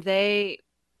 and they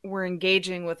were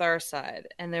engaging with our side,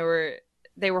 and they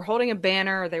were holding a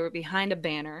banner, or they were behind a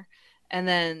banner, and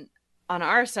then on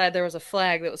our side there was a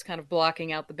flag that was kind of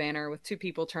blocking out the banner with two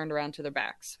people turned around to their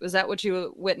backs. Was that what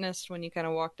you witnessed when you kind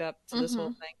of walked up to this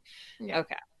whole thing? Yeah.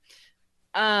 Okay.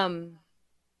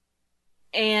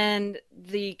 And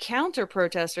the counter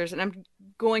protesters, and I'm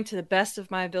going to the best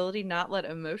of my ability not let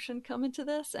emotion come into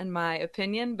this and my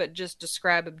opinion, but just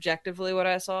describe objectively what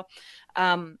I saw.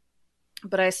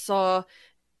 But I saw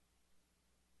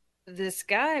this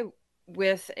guy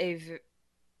with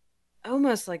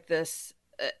almost like this.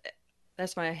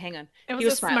 That's my hang on. It was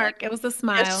a smirk. It was a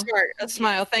smile. A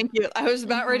smile. Thank you. I was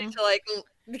about ready to like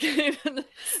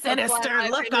sinister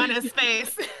look on his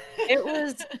face. It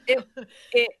was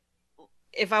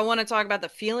if I want to talk about the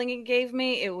feeling it gave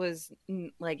me, it was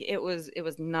like it was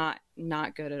not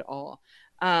good at all.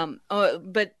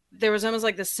 But there was almost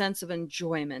like the sense of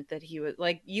enjoyment that he was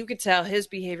like, you could tell his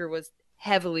behavior was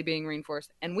heavily being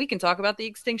reinforced. And we can talk about the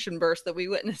extinction burst that we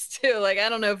witnessed too. Like I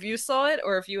don't know if you saw it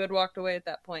or if you had walked away at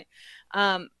that point.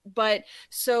 But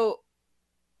so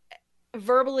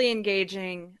verbally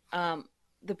engaging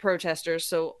the protesters,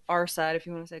 so our side, if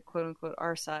you want to say quote unquote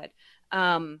our side,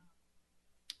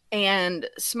 and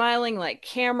smiling like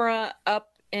camera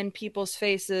up in people's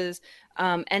faces.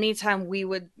 Anytime we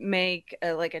would make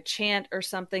like a chant or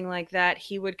something like that,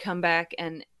 he would come back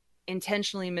and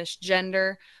intentionally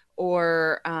misgender,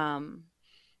 or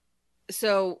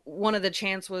so one of the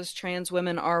chants was trans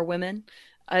women are women,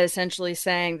 essentially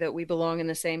saying that we belong in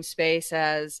the same space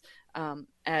as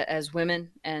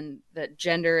women, and that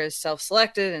gender is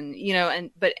self-selected, and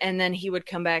and then he would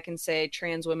come back and say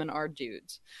trans women are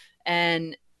dudes,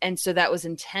 and so that was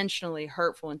intentionally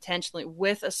hurtful, intentionally,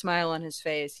 with a smile on his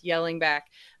face, yelling back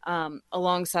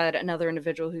alongside another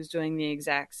individual who's doing the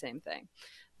exact same thing.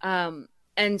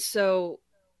 And so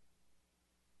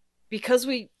because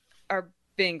we are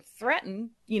being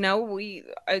threatened,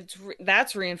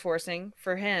 that's reinforcing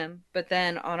for him. But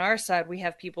then on our side, we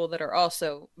have people that are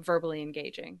also verbally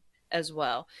engaging as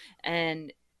well.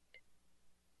 And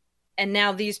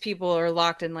now these people are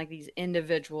locked in like these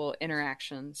individual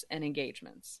interactions and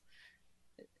engagements.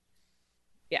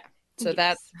 Yeah. So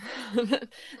Yes.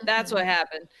 that's what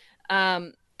happened.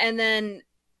 And then,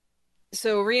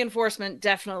 so reinforcement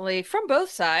definitely from both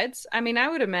sides. I mean, I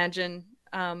would imagine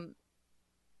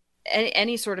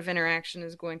any sort of interaction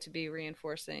is going to be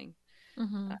reinforcing.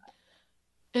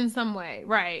 In some way,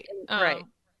 right. Right.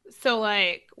 So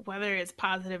like whether it's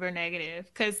positive or negative,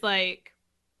 because like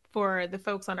for the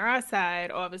folks on our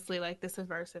side, obviously like this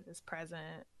aversive is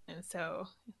present, and so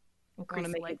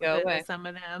increase the likelihood that some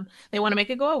of them, they want to make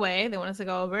it go away. They want us to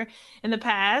go over. In the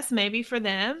past, maybe for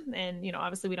them, and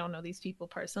obviously we don't know these people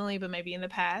personally, but maybe in the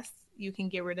past you can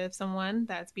get rid of someone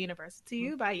that's being aversive to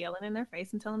you by yelling in their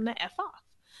face and telling them to F off.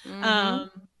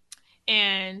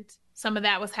 And some of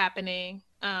that was happening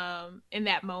in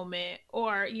that moment,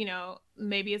 or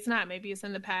maybe it's not, maybe it's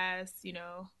in the past.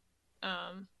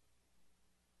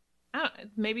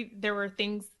 Maybe there were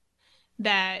things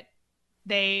that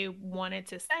they wanted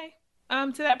to say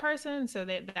to that person, so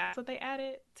that's what they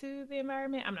added to the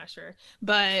environment. I'm not sure,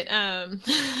 but well,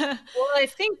 I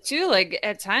think too, like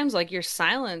at times, like your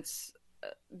silence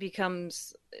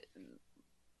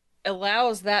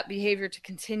allows that behavior to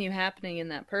continue happening in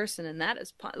that person, and that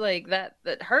is like that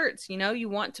hurts. You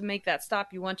want to make that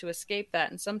stop, you want to escape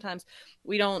that, and sometimes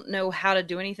we don't know how to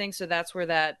do anything, so that's where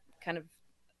that kind of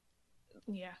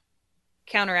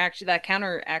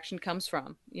counteraction comes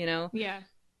from.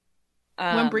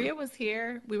 When Bria was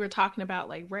here, we were talking about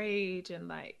like rage and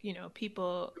like,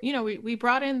 people, we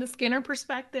brought in the Skinner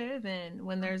perspective, and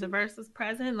when there's aversive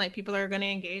present, like people are going to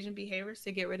engage in behaviors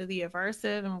to get rid of the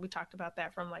aversive. And we talked about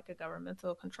that from like a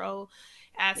governmental control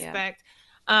aspect.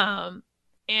 And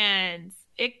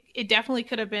it definitely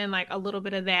could have been like a little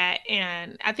bit of that.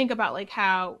 And I think about like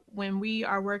how when we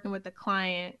are working with the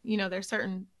client, there's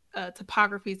certain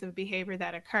topographies of behavior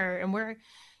that occur, and we're,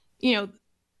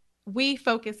 we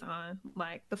focus on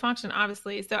like the function,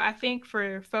 obviously. So I think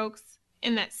for folks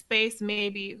in that space,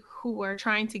 maybe who are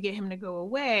trying to get him to go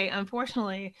away,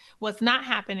 unfortunately, what's not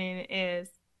happening is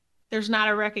there's not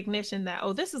a recognition that,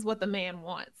 oh, this is what the man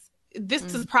wants.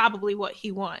 This is probably what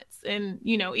he wants. And,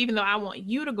 even though I want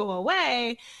you to go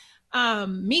away,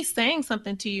 me saying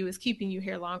something to you is keeping you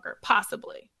here longer,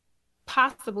 possibly,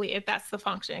 if that's the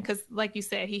function. Because like you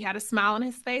said, he had a smile on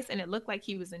his face and it looked like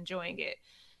he was enjoying it.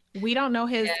 We don't know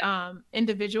his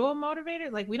individual motivator.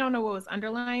 Like we don't know what was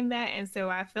underlying that. And so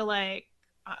I feel like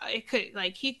it could,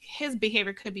 like his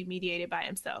behavior could be mediated by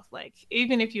himself. Like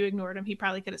even if you ignored him, he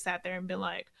probably could have sat there and been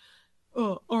like,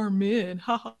 oh, our men,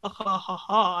 ha ha ha ha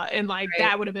ha. And like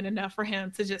that would have been enough for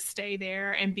him to just stay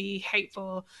there and be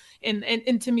hateful. And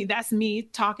to me, that's me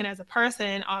talking as a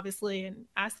person, obviously. And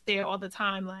I say it all the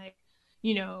time, like,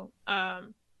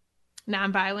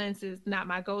 nonviolence is not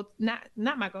my go-to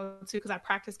because I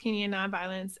practice Kenyan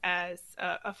nonviolence as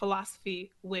a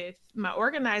philosophy with my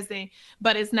organizing,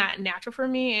 but it's not natural for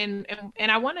me. And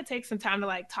I want to take some time to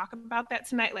like talk about that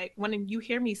tonight. Like when you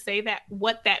hear me say that,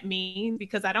 what that means,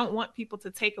 because I don't want people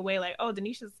to take away like, oh,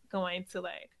 Denisha's going to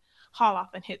like haul off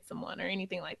and hit someone or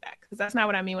anything like that. Because that's not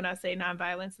what I mean when I say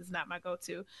nonviolence is not my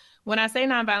go-to. When I say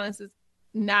nonviolence is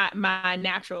not my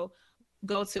natural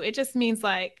go-to, it just means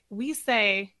like we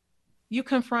say, you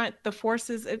confront the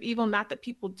forces of evil, not the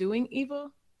people doing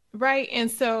evil, right? And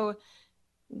so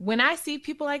when I see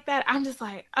people like that, I'm just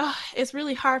like, oh, it's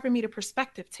really hard for me to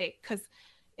perspective take, because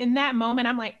in that moment,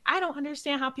 I'm like, I don't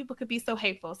understand how people could be so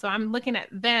hateful. So I'm looking at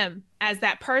them as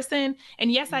that person. And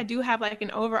yes, I do have like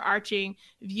an overarching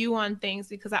view on things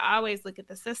because I always look at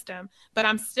the system, but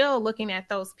I'm still looking at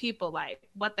those people like,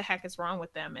 what the heck is wrong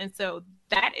with them? And so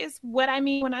that is what I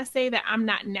mean when I say that I'm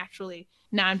not naturally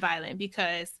nonviolent,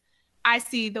 because I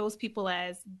see those people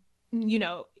as,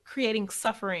 creating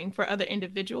suffering for other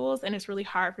individuals. And it's really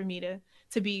hard for me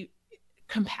to be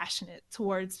compassionate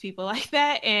towards people like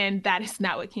that. And that is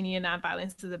not what Kenyan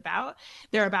nonviolence is about.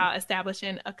 They're about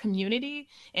establishing a community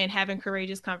and having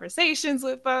courageous conversations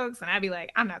with folks. And I'd be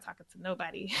like, I'm not talking to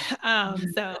nobody.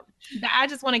 So I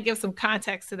just want to give some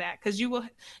context to that, because you will,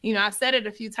 I've said it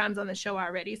a few times on the show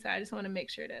already. So I just want to make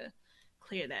sure to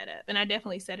clear that up. And I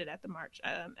definitely said it at the march,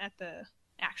 at the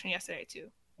action yesterday too.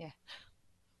 Yeah.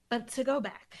 But to go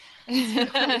back to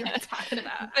what we were talking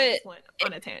about, I just went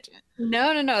on a tangent.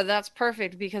 No, that's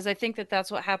perfect, because I think that that's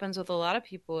what happens with a lot of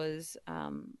people is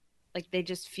like they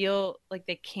just feel like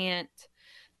they can't,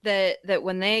 that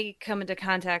when they come into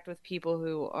contact with people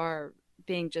who are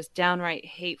being just downright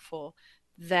hateful,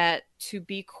 that to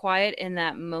be quiet in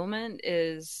that moment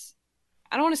is,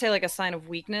 I don't want to say like a sign of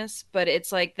weakness, but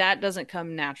it's like that doesn't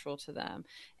come natural to them.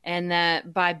 And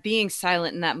that by being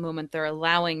silent in that moment, they're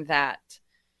allowing that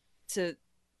to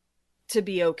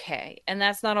be okay. And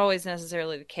that's not always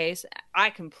necessarily the case. I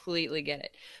completely get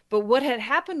it. But what had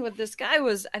happened with this guy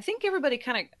was, I think everybody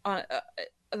kind of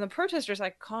the protesters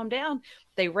like calmed down.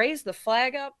 They raised the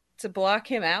flag up to block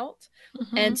him out.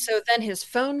 Mm-hmm. And so then his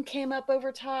phone came up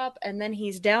over top, and then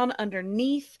he's down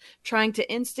underneath trying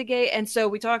to instigate. And so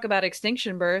we talk about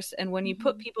extinction bursts. And when you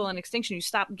put people in extinction, you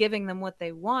stop giving them what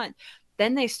they want.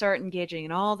 Then they start engaging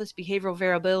in all this behavioral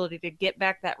variability to get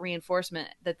back that reinforcement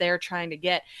that they're trying to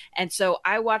get. And so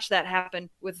I watched that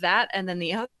happen with that. And then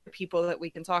the other people that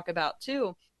we can talk about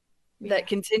too, that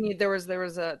continued. There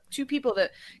was two people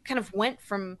that kind of went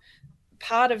from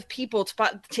pod of people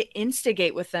to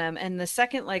instigate with them. And the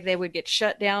second, like, they would get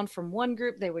shut down from one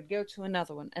group, they would go to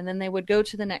another one, and then they would go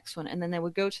to the next one, and then they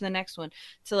would go to the next one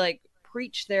to like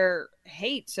preach their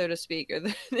hate, so to speak, or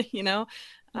you know.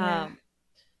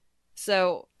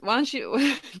 So why don't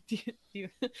you do you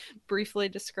briefly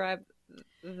describe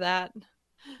that?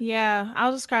 Yeah,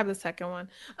 I'll describe the second one.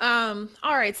 All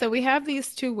right, so we have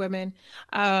these two women.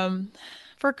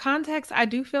 For context, I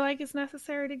do feel like it's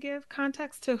necessary to give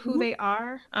context to who they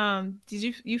are.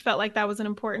 Did you felt like that was an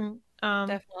important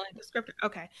Definitely descriptor?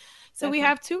 Okay. So we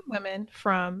have two women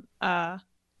from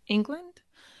England.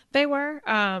 They were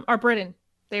or Britain.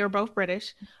 They were both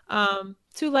British.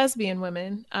 Two lesbian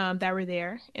women that were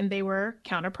there, and they were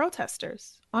counter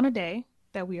protesters on a day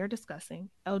that we are discussing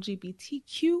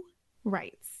LGBTQ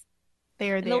rights. They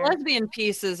are there. The lesbian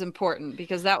piece is important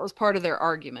because that was part of their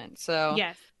argument. So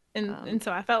yes, and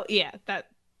so I felt that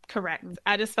correct.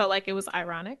 I just felt like it was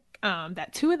ironic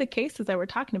that two of the cases that we're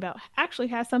talking about actually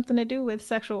has something to do with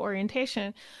sexual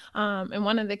orientation, and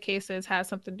one of the cases has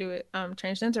something to do with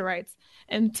transgender rights.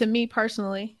 And to me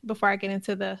personally, before I get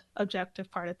into the objective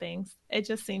part of things, it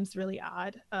just seems really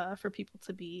odd for people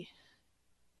to be,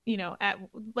 at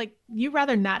like you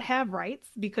rather not have rights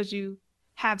because you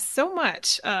have so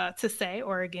much to say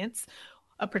or against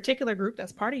a particular group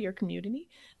that's part of your community,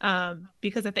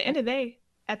 because at the end of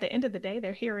the day,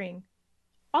 they're hearing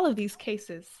all of these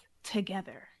cases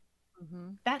together.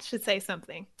 That should say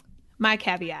something. My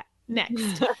caveat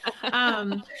next.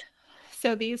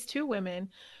 So these two women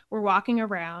were walking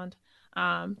around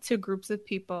to groups of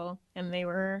people, and they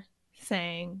were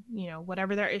saying,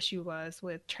 whatever their issue was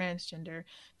with transgender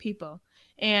people.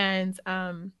 And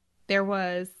there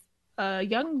was a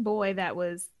young boy that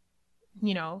was,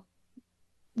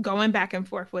 going back and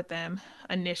forth with them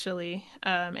initially.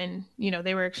 And,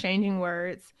 they were exchanging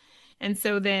words. And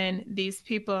so then these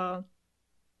people,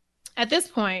 at this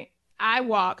point, I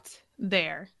walked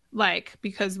there,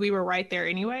 because we were right there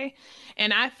anyway.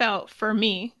 And I felt for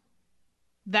me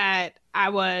that I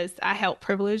held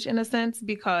privilege in a sense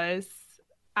because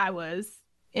I was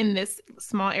in this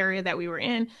small area that we were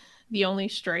in, the only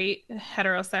straight,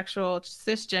 heterosexual,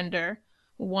 cisgender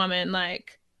woman,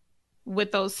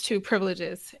 with those two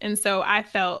privileges. And so I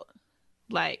felt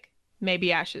like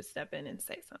maybe I should step in and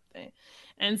say something.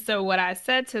 And so what I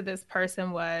said to this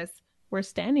person was, we're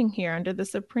standing here under the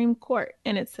Supreme Court,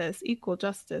 and it says equal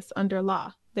justice under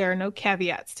law. There are no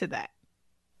caveats to that,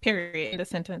 period, in the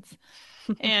sentence.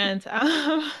 And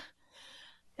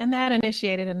that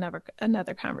initiated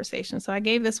another conversation. So I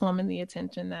gave this woman the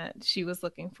attention that she was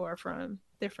looking for from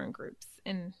different groups.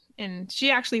 And she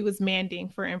actually was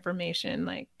mandating for information,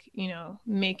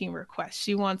 making requests.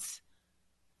 She wants,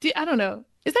 I don't know.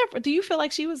 Do you feel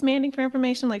like she was mandating for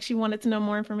information? Like she wanted to know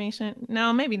more information?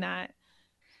 No, maybe not.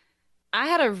 I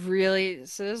had so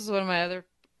this is one of my other,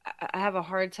 I have a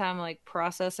hard time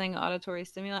processing auditory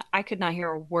stimuli. I could not hear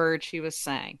a word she was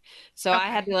saying. So okay. I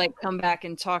had to come back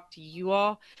and talk to you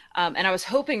all. And I was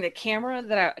hoping the camera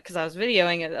because I was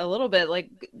videoing it a little bit,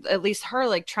 at least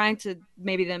her, trying to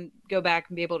maybe then go back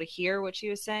and be able to hear what she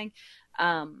was saying.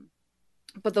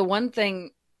 But the one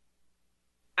thing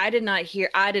I did not hear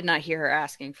her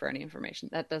asking for any information.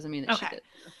 That doesn't mean that she did.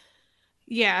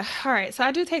 Yeah. All right. So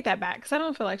I do take that back because I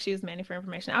don't feel like she was demanding for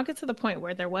information. I'll get to the point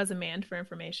where there was a demand for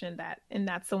information and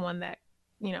that's the one that,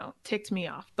 ticked me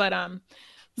off. But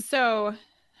so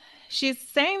she's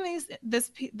saying this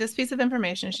piece of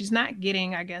information. She's not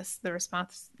getting, I guess, the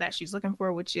response that she's looking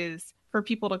for, which is for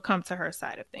people to come to her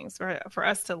side of things, for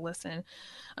us to listen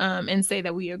and say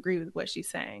that we agree with what she's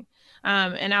saying.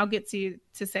 And I'll get to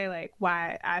say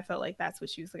why I felt like that's what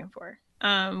she was looking for.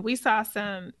 We saw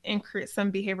some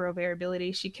behavioral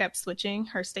variability. She kept switching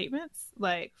her statements.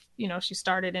 She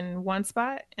started in one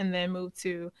spot and then moved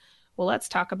to, well, let's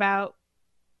talk about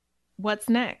what's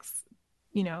next,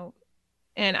 and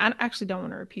And I actually don't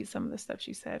want to repeat some of the stuff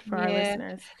she said for our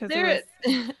listeners, because it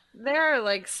was there are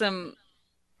like some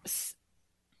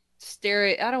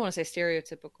I don't want to say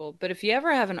stereotypical, but if you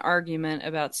ever have an argument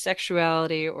about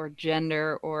sexuality or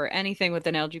gender or anything with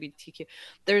an LGBTQ,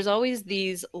 there's always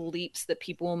these leaps that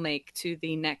people will make to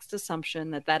the next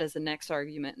assumption that is the next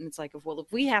argument. And it's like, well,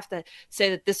 if we have to say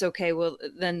that this okay, well,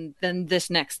 then this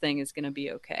next thing is going to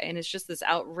be okay. And it's just this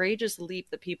outrageous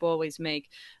leap that people always make.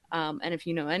 And if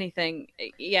you know anything,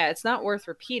 yeah, it's not worth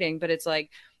repeating, but it's like,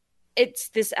 it's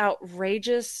this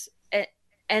outrageous,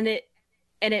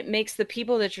 and it makes the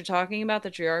people that you're talking about,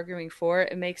 that you're arguing for,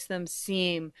 it makes them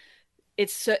seem,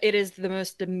 it is the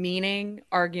most demeaning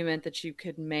argument that you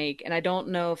could make. And I don't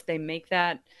know if they make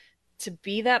that to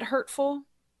be that hurtful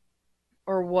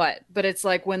or what, but it's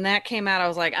like, when that came out, I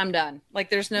was like, I'm done.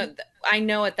 Like, I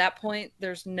know at that point,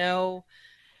 there's no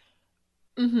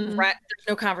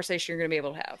conversation you're going to be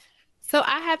able to have. So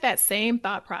I had that same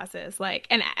thought process. Like,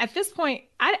 and at this point,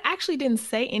 I actually didn't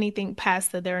say anything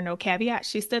past that there are no caveats.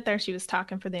 She stood there, she was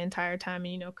talking for the entire time.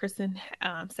 And, Kristen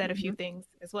said a few things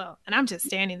as well. And I'm just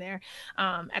standing there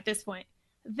at this point.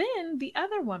 Then the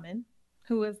other woman,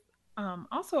 who is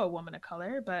also a woman of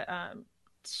color, but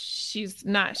she's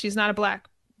not a Black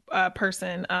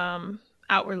person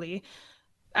outwardly.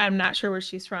 I'm not sure where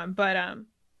she's from, but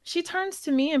she turns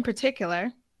to me in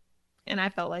particular. And I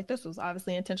felt like this was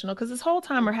obviously intentional, because this whole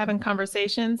time we're having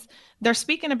conversations, they're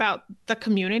speaking about the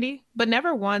community, but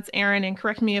never once, Aaron, and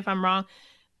correct me if I'm wrong,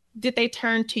 did they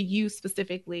turn to you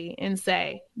specifically and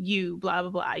say, you, blah,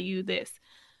 blah, blah, you this.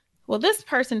 Well, this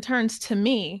person turns to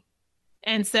me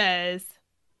and says,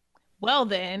 well,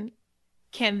 then,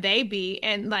 can they be?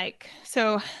 And like,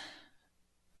 so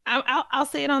I'll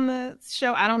say it on the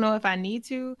show. I don't know if I need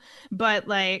to, but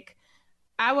like,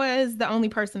 I was the only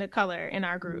person of color in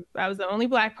our group. I was the only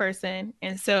Black person.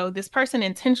 And so this person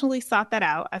intentionally sought that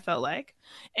out, I felt like,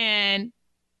 and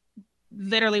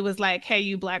literally was like, hey,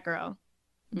 you Black girl,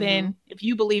 then if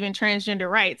you believe in transgender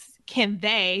rights, can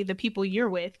they, the people you're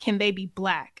with, can they be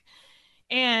Black?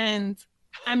 And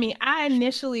I mean, I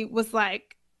initially was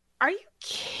like, are you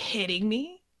kidding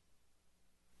me?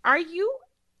 Are you?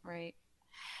 Right.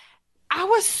 I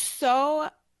was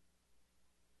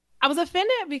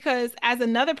offended, because as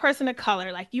another person of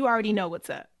color, like, you already know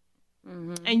what's up.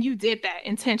 And you did that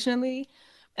intentionally.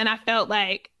 And I felt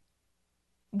like,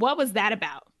 what was that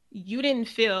about? You didn't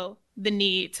feel the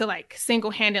need to like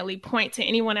single-handedly point to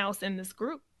anyone else in this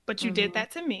group, but you did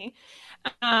that to me.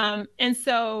 And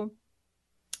so,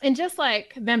 and just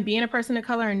like them being a person of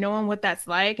color and knowing what that's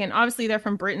like, and obviously they're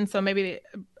from Britain, so maybe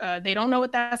they don't know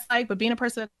what that's like, but being a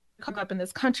person of color up in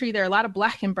this country, there are a lot of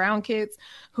Black and brown kids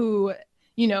who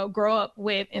grow up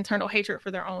with internal hatred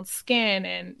for their own skin,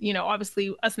 and,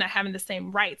 obviously us not having the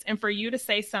same rights. And for you to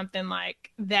say something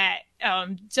like that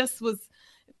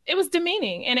it was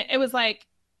demeaning. And it was like,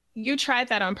 you tried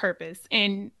that on purpose.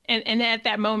 And at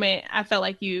that moment, I felt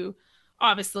like you,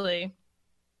 obviously,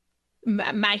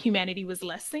 my humanity was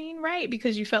less seen, right?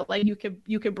 Because you felt like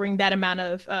you could bring that amount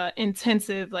of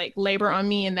intensive like labor on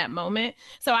me in that moment.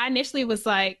 So I initially was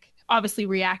like, obviously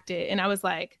reacted, and I was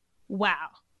like, wow,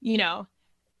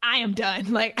 I am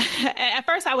done. Like, at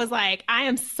first I was like, I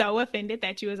am so offended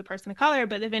that you as a person of color,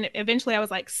 but then eventually I was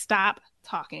like, stop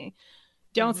talking.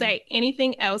 Don't say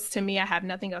anything else to me. I have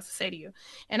nothing else to say to you.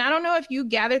 And I don't know if you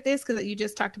gathered this, because you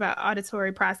just talked about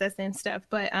auditory processing and stuff,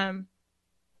 but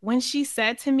when she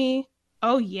said to me,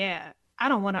 oh yeah, I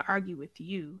don't want to argue with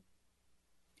you.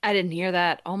 I didn't hear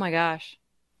that. Oh my gosh.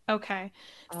 Okay.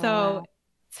 So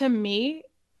to me,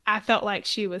 I felt like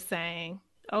she was saying,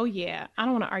 oh yeah, I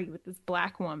don't want to argue with this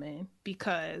Black woman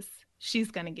because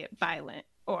she's going to get violent,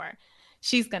 or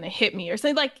she's going to hit me, or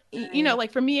something. Like,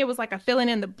 like for me, it was like a filling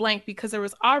in the blank, because there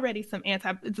was already some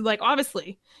like,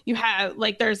 obviously you have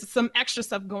like, there's some extra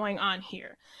stuff going on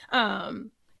here. And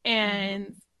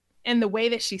the way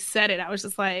that she said it, I was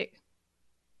just like,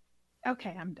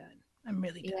 okay, I'm done. I'm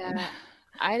really done. Yeah,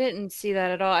 I didn't see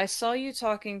that at all. I saw you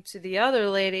talking to the other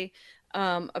lady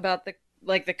about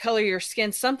the color of your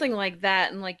skin, something like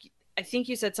that. And like, I think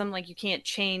you said something like, you can't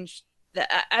change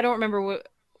that. I don't remember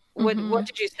what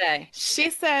did you say? She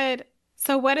said,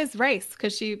 so what is race?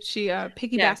 Because she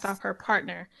piggybacked off her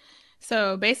partner.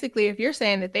 So basically, if you're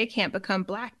saying that they can't become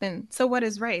Black, then so what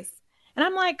is race? And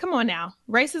I'm like, come on now.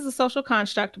 Race is a social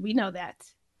construct. We know that.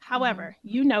 However,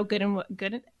 you know good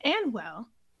and well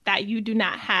that you do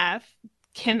not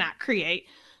create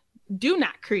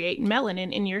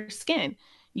melanin in your skin.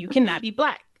 You cannot be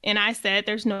Black. And I said,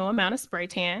 there's no amount of spray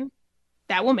tan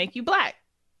that will make you Black.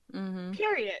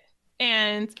 Period.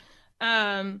 And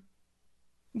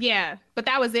Yeah, but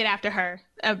that was it after her.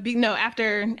 No,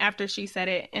 after she said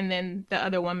it, and then the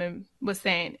other woman was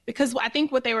saying, because I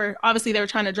think what they were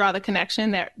trying to draw the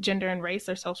connection that gender and race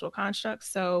are social constructs.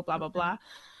 So blah blah blah.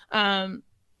 Um,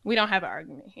 we don't have an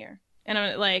argument here, and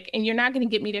I'm like, and you're not going to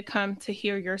get me to come to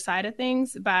hear your side of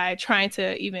things by trying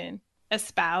to even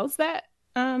espouse that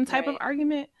type of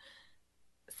argument.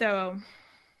 So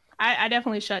I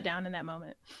definitely shut down in that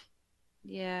moment.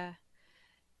 Yeah.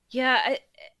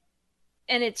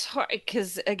 And it's hard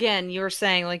because, again, you were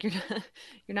saying like you're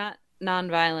not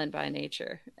nonviolent by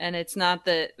nature, and it's not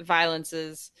that violence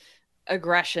is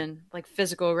aggression, like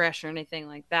physical aggression or anything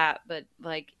like that, but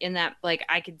like in that, like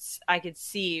I could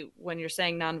see when you're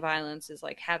saying nonviolence is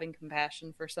like having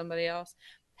compassion for somebody else,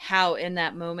 how in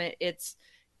that moment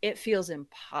it feels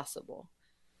impossible,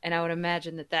 and I would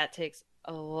imagine that takes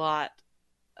a lot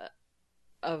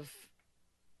of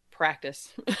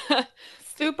practice.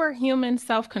 Superhuman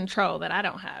self-control that I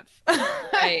don't have.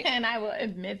 Right. And I will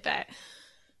admit that.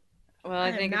 Well, I I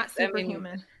am think not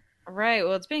superhuman. right.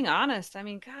 Well, it's being honest. I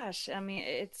mean, gosh, I mean,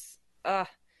 it's I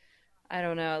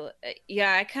don't know.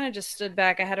 Yeah, I kind of just stood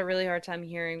back. I had a really hard time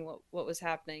hearing what was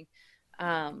happening.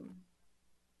 Um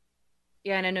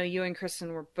yeah, and I know you and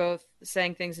Kristen were both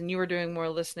saying things and you were doing more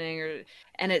listening,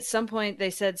 and at some point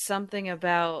they said something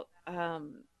about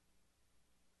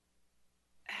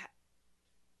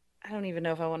I don't even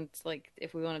know if I want to, like,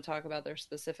 if we want to talk about their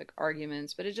specific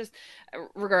arguments, but it just,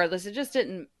 regardless, it just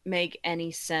didn't make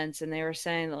any sense. And they were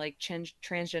saying that like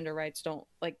transgender rights don't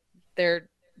like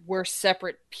we're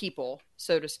separate people,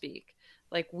 so to speak.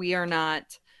 Like we are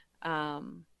not,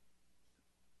 um,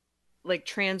 like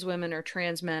trans women or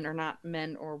trans men are not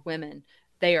men or women.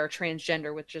 They are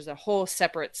transgender, which is a whole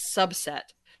separate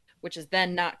subset, which is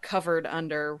then not covered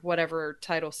under whatever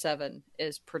Title VII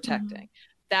is protecting.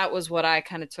 That was what I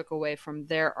kind of took away from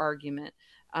their argument.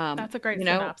 That's a great You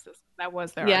know, synopsis. That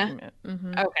was their yeah. argument.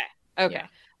 Okay. Okay.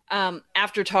 Yeah.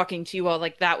 After talking to you all,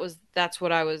 like that's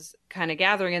what I was kind of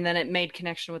gathering, and then it made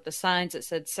connection with the signs that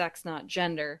said sex, not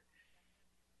gender,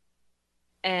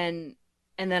 and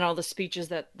then all the speeches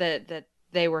that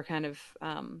they were kind of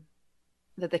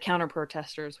that the counter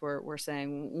protesters were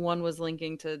saying. One was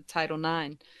linking to Title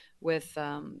IX with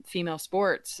female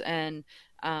sports, and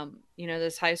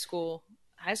this high school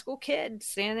kid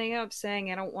standing up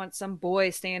saying, "I don't want some boy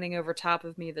standing over top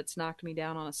of me that's knocked me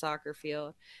down on a soccer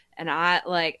field." And I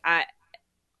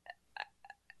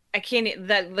can't,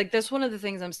 that like that's one of the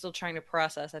things I'm still trying to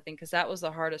process, I think, because that was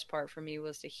the hardest part for me,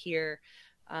 was to hear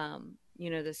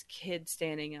this kid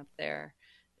standing up there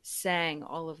saying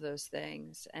all of those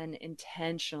things and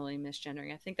intentionally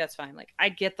misgendering. I think that's fine. Like I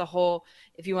get the whole,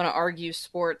 if you want to argue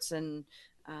sports and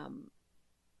um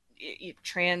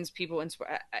trans people in sport,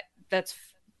 that's,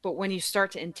 but when you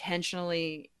start to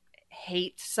intentionally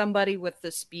hate somebody with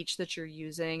the speech that you're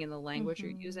using and the language you're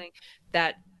using,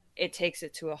 that it takes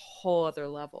it to a whole other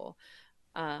level.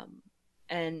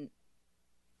 And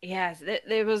yeah,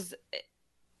 it was,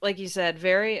 like you said,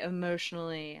 very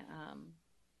emotionally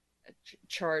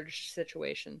charged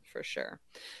situation for sure.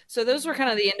 So those were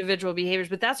kind of the individual behaviors,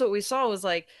 but that's what we saw was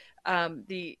like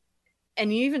the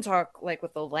and you even talk like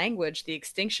with the language, the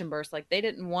extinction burst, like they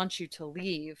didn't want you to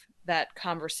leave that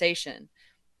conversation.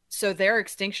 So their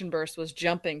extinction burst was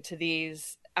jumping to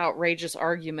these outrageous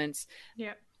arguments.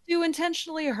 Yeah. To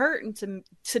intentionally hurt and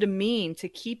to demean, to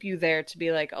keep you there, to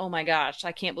be like, oh my gosh,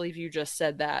 I can't believe you just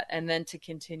said that, and then to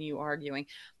continue arguing.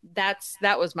 That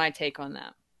was my take on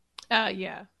that.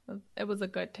 Yeah, it was a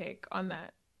good take on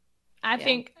that. I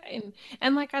think,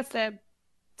 and like I said,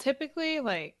 typically,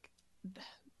 like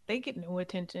they get no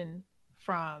attention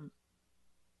from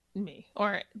me,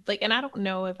 or like, and I don't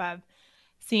know if I've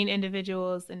seen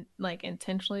individuals and like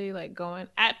intentionally like going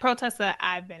at protests that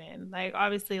I've been in. Like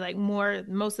obviously, like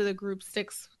most of the group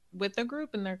sticks with the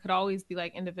group, and there could always be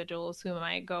like individuals who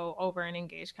might go over and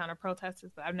engage counter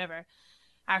protesters, but I've never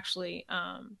actually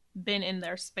been in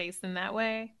their space in that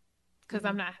way, because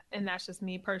I'm not, and that's just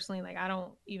me personally. Like I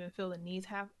don't even feel the need to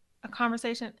have a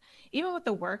conversation, even with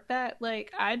the work that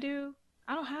like I do.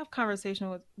 I don't have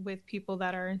conversation with people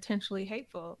that are intentionally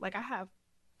hateful. Like I have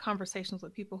conversations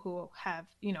with people who have,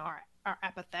 are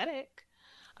apathetic,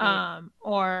 Right.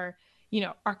 or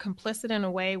are complicit in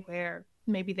a way where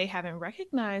maybe they haven't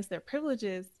recognized their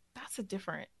privileges. That's a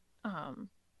different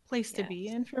place to be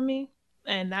Yes. in for me,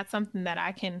 and that's something that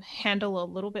I can handle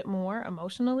a little bit more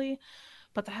emotionally.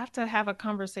 But to have a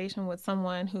conversation with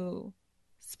someone who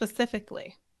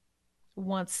specifically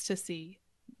wants to see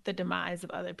the demise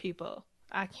of other people,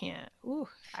 I can't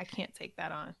take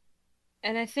that on.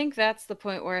 And I think that's the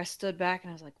point where I stood back and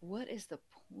I was like, what is the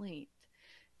point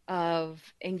of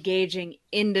engaging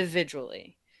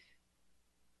individually?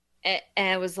 And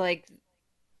it was like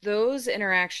those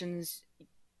interactions,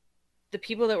 the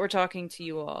people that were talking to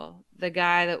you all, the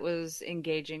guy that was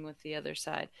engaging with the other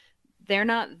side, they're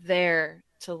not there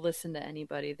to listen to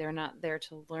anybody. They're not there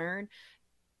to learn.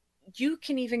 You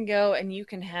can even go and you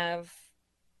can have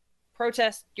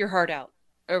protest your heart out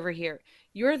over here.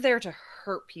 You're there to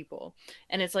hurt people.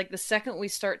 And it's like the second we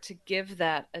start to give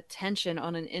that attention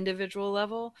on an individual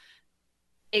level,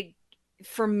 it,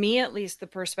 for me at least, the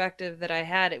perspective that I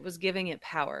had, it was giving it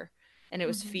power and it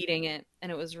was Mm-hmm. feeding it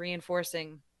and it was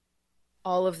reinforcing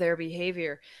all of their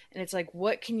behavior. And it's like,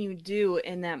 what can you do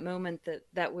in that moment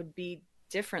that would be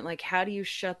different? Like, how do you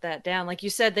shut that down? Like you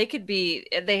said, they could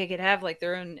have like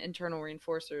their own internal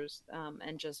reinforcers,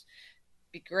 and just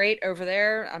be great over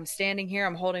there. I'm standing here,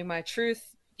 I'm holding my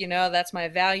truth. You know, that's my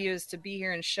value, is to be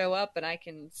here and show up, and I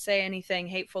can say anything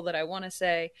hateful that I want to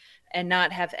say and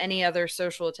not have any other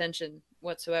social attention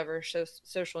whatsoever,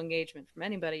 social engagement from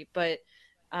anybody. But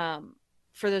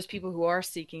for those people who are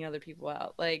seeking other people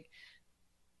out, like,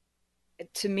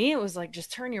 to me, it was like,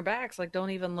 just turn your backs. Like, don't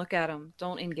even look at them.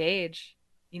 Don't engage.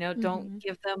 You know, don't Mm-hmm.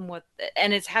 give them what.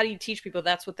 And it's, how do you teach people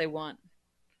that's what they want?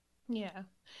 Yeah.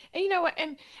 And you know what?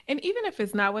 And even if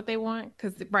it's not what they want,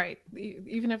 because right,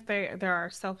 even if there are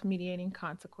self-mediating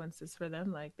consequences for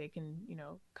them, like they can,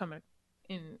 come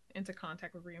into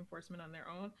contact with reinforcement on their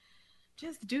own,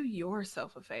 just do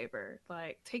yourself a favor.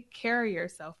 Like take care of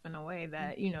yourself in a way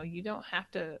that, you don't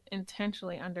have to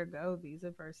intentionally undergo these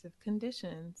aversive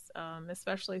conditions.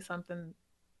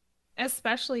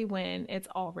 Especially when it's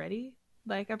already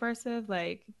like aversive,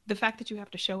 like the fact that you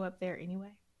have to show up there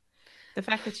anyway, the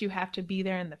fact that you have to be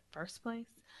there in the first place.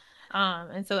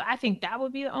 And so I think that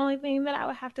would be the only thing that I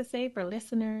would have to say for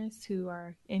listeners who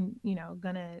are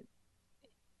gonna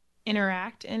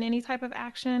interact in any type of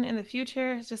action in the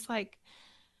future. It's just like,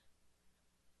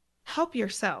 help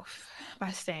yourself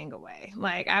by staying away.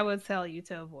 Like I would tell you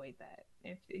to avoid that.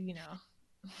 If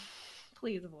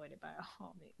please avoid it by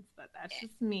all means. But that's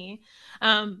just me.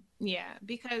 Yeah,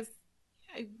 because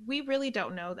we really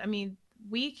don't know. I mean,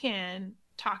 we can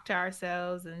talk to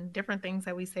ourselves, and different things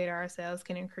that we say to ourselves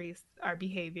can increase our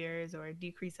behaviors or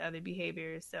decrease other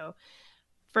behaviors. So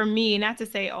for me, not to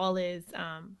say all is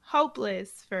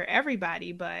hopeless for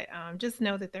everybody, but just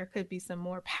know that there could be some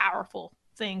more powerful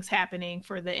things happening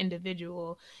for the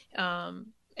individual.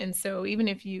 And so even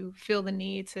if you feel the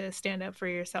need to stand up for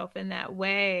yourself in that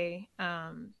way,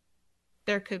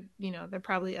 there are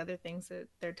probably other things that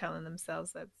they're telling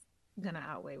themselves that's going to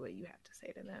outweigh what you have to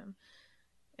say to them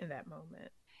in that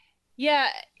moment. Yeah,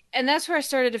 and that's where I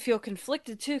started to feel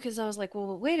conflicted too, because I was like,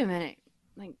 well, wait a minute.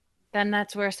 Like, then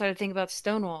that's where I started thinking about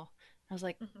Stonewall. I was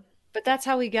like, Mm-hmm. but that's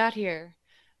how we got here.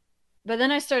 But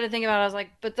then I started thinking about it, I was like,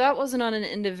 but that wasn't on an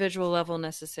individual level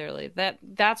necessarily.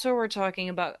 That's where we're talking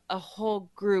about a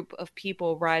whole group of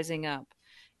people rising up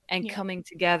and Yeah. coming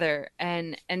together.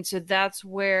 And so that's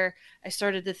where I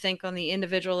started to think on the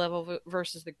individual level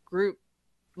versus the group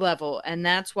level. And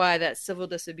that's why that civil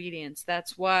disobedience,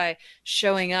 that's why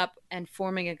showing up and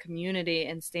forming a community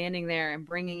and standing there and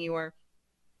bringing your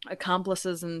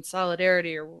accomplices in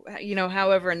solidarity, or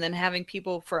however, and then having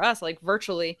people for us, like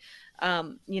virtually,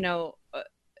 um you know uh,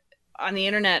 on the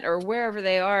internet or wherever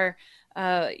they are,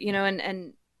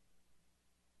 and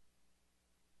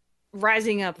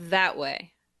rising up that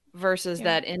way versus Yeah.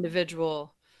 that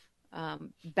individual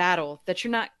battle that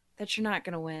you're not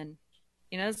going to win.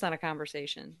 It's not a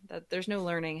conversation, that there's no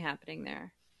learning happening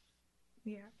there.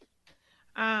 Yeah.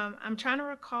 I'm trying to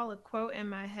recall a quote in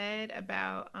my head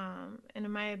about, and it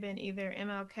might have been either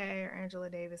MLK or Angela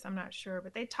Davis. I'm not sure,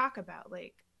 but they talk about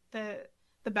like the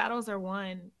the battles are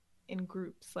won in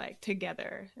groups, like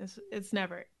together. It's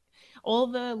never all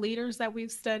the leaders that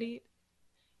we've studied.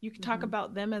 You can talk Mm-hmm.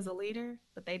 about them as a leader,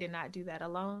 but they did not do that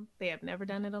alone. They have never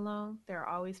done it alone. There are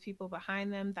always people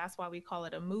behind them. That's why we call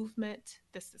it a movement.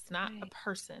 This is not a Right.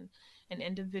 person, an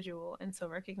individual. And so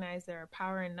recognize there are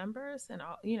power in numbers, and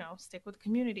stick with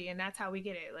community. And that's how we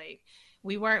get it. Like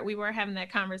we were having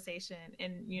that conversation,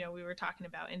 and we were talking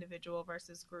about individual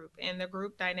versus group, and the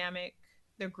group dynamic,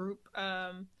 the group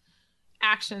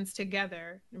actions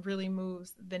together really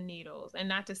moves the needles. And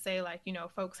not to say like,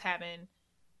 folks having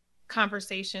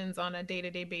conversations on a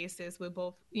day-to-day basis with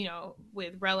both,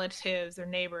 with relatives or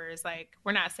neighbors, like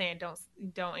we're not saying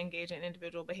don't engage in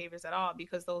individual behaviors at all,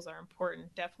 because those are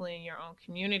important definitely in your own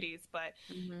communities. But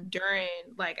Mm-hmm. during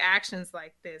like actions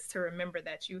like this, to remember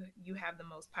that you have the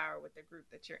most power with the group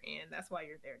that you're in. That's why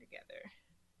you're there together.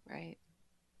 Right.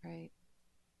 Right.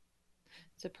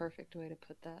 It's a perfect way to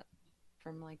put that,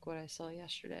 from like what I saw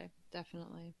yesterday.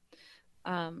 Definitely.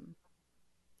 Um,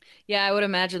 yeah, I would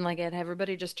imagine like, had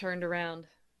everybody just turned around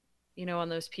on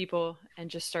those people and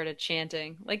just started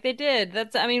chanting like they did.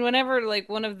 I mean, whenever like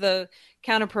one of the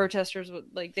counter protesters would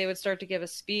like they would start to give a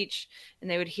speech and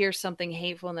they would hear something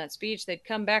hateful in that speech, they'd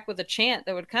come back with a chant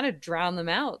that would kind of drown them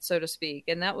out, so to speak.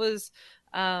 And that was,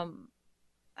 I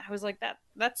was like,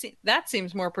 that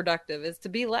seems more productive, is to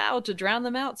be loud, to drown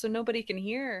them out so nobody can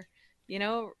hear. I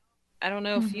don't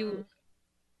know if you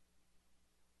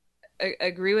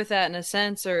agree with that in a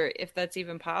sense, or if that's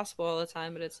even possible all the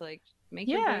time, but it's like, make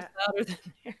your voice louder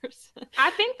than theirs.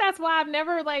 I think that's why I've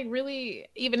never like really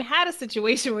even had a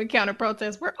situation with counter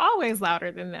protests. We're always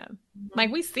louder than them. Like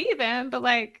we see them, but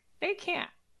like they can't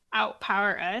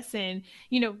outpower us. And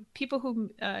people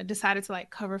who decided to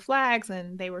like cover flags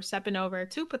and they were stepping over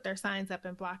to put their signs up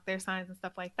and block their signs and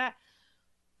stuff like that,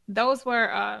 those were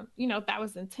that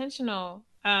was intentional.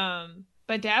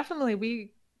 But definitely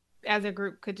we as a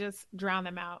group could just drown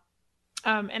them out.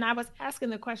 And I was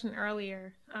asking the question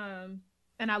earlier,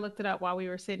 and I looked it up while we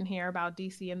were sitting here about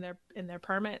DC and their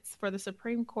permits for the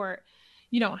Supreme Court.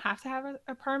 You don't have to have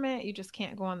a permit. You just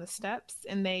can't go on the steps.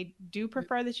 And they do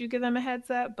prefer that you give them a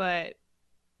heads up, but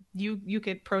you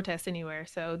could protest anywhere.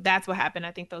 So that's what happened.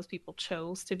 I think those people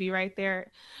chose to be right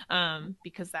there,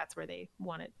 because that's where they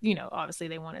wanted, obviously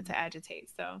they wanted to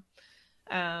agitate. So,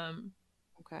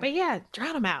 okay. But yeah,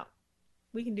 drown them out.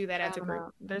 We can do that as a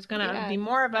group. There's going to be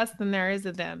more of us than there is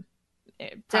of them,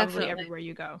 probably definitely everywhere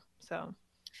you go. So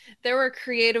there were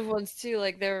creative ones too.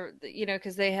 Like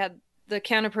because they had, the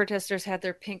counter protesters had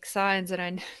their pink signs,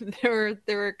 and there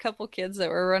were a couple kids that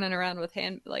were running around with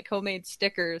homemade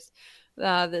stickers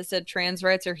that said trans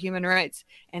rights or human rights.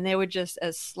 And they would just,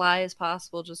 as sly as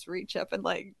possible, just reach up and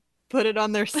like put it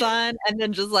on their sign and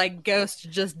then just like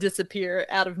just disappear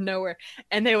out of nowhere,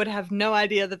 and they would have no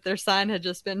idea that their sign had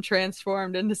just been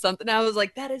transformed into something. I was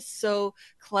like, that is so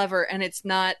clever, and it's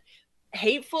not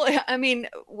hateful. I mean,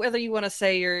 whether you want to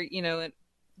say you're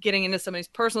getting into somebody's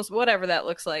personal, whatever that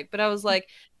looks like, but I was like,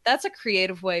 that's a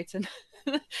creative way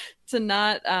to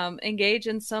not engage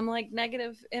in some like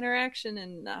negative interaction.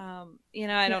 And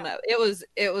I don't know,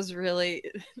 it was really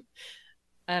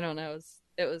I don't know,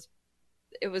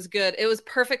 it was good. It was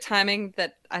perfect timing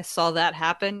that I saw that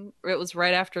happen. It was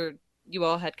right after you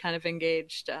all had kind of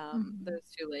engaged those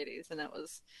two ladies, and that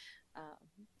was,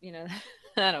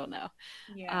 I don't know.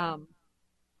 Yeah. Okay.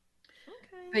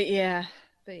 But yeah.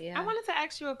 I wanted to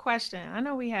ask you a question. I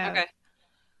know we're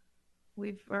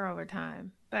over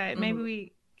time, but maybe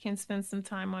we can spend some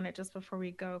time on it just before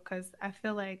we go, because I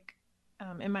feel like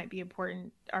it might be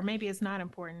important, or maybe it's not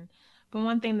important. But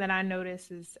one thing that I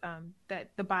noticed is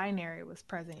that the binary was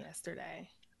present yesterday.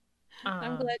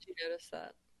 I'm glad you noticed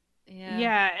that. Yeah.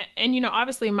 Yeah. And,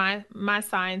 obviously my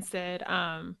sign said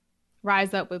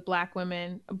rise up with Black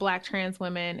women, Black trans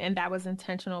women. And that was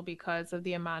intentional because of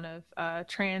the amount of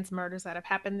trans murders that have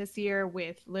happened this year,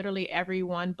 with literally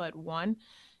everyone but one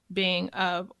being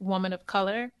a woman of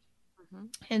color.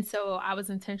 And so I was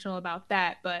intentional about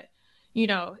that. But,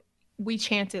 we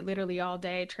chanted literally all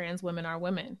day, trans women are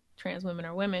women, trans women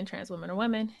are women, trans women are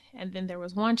women. And then there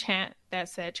was one chant that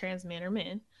said trans men are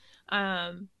men.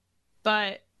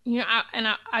 But,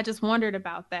 I just wondered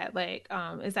about that. Like,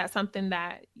 is that something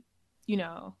that,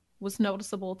 was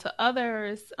noticeable to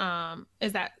others?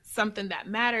 Is that something that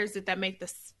matters? Did that make the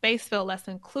space feel less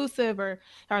inclusive, or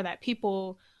that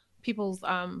people's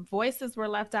voices were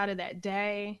left out of that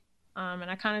day? And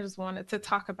I kind of just wanted to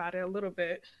talk about it a little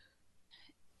bit.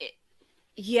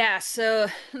 Yeah, so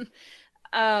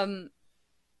I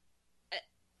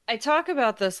talk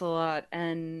about this a lot,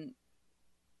 and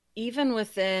even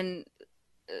within,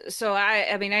 so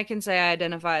I mean, I can say I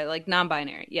identify like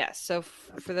non-binary. Yes. So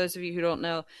for those of you who don't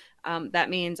know, that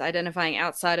means identifying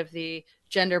outside of the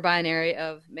gender binary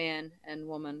of man and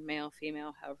woman, male,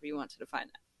 female, however you want to define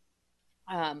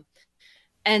that.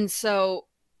 And so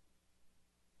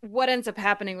what ends up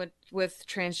happening with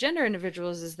transgender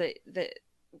individuals is that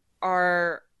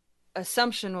our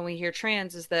assumption when we hear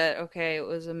trans is that, okay, it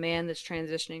was a man that's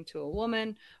transitioning to a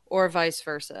woman, or vice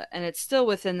versa. And it's still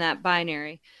within that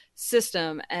binary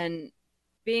system. And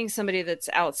being somebody that's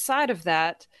outside of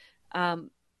that,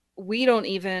 we don't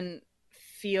even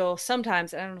feel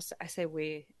sometimes, I say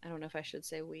we, I don't know if I should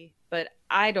say we, but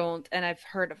I don't. And I've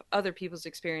heard of other people's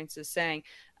experiences saying,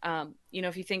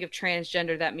 if you think of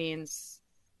transgender, that means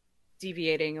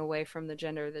deviating away from the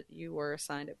gender that you were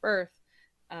assigned at birth.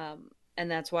 And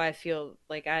that's why I feel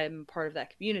like I'm part of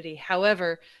that community.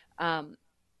 However,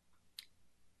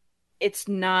 it's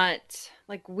not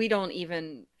like we don't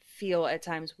even feel at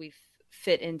times we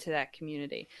fit into that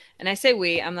community. And I say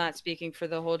we, I'm not speaking for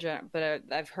the whole gender, but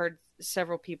I've heard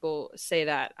several people say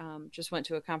that. Just went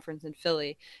to a conference in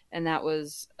Philly, and that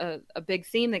was a big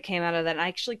theme that came out of that. And I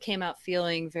actually came out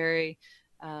feeling very,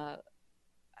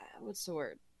 what's the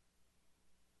word?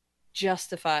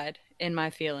 Justified in my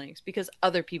feelings, because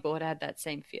other people had that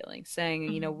same feeling, saying,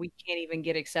 Mm-hmm. we can't even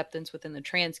get acceptance within the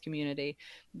trans community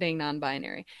being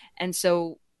non-binary. And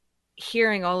so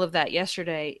hearing all of that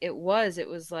yesterday, it was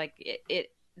like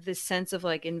the sense of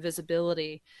like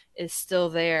invisibility is still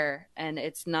there, and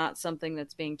it's not something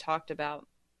that's being talked about.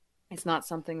 It's not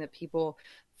something that people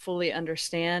fully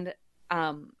understand.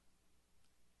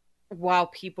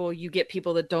 While you get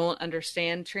people that don't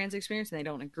understand trans experience and they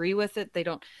don't agree with it,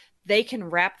 they can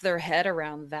wrap their head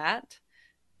around that.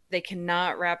 They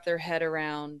cannot wrap their head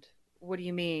around, what do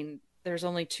you mean there's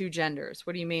only two genders?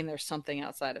 What do you mean there's something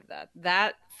outside of that?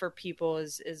 That for people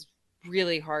is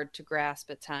really hard to grasp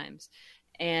at times.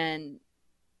 And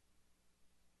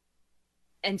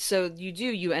so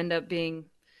you end up being,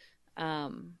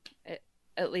 um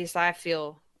at least I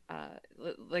feel,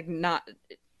 like not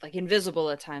like invisible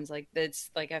at times. Like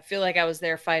it's like I feel like I was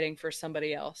there fighting for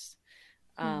somebody else,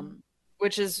 Mm-hmm. um,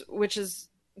 which is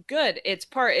good. It's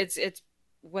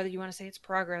whether you want to say it's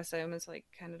progress. I almost like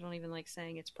kind of don't even like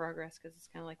saying it's progress, because it's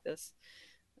kind of like this,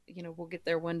 we'll get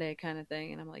there one day kind of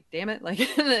thing. And I'm like, damn it, like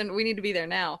then we need to be there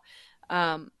now.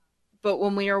 Um, but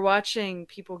when we are watching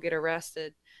people get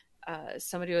arrested,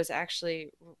 somebody was actually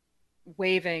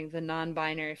waving the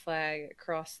non-binary flag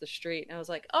across the street, and I was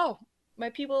like, oh, my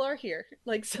people are here.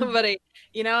 Like somebody,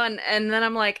 and then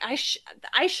I'm like, I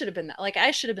should have been that. Like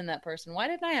I should have been that person. Why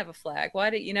didn't I have a flag?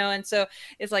 Why did and so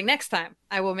it's like, next time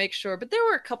I will make sure. But there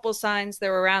were a couple signs that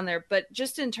were around there, but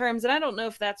just in terms, and I don't know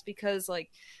if that's because like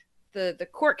the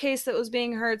court case that was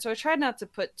being heard, so I tried not to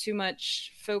put too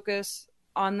much focus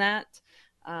on that.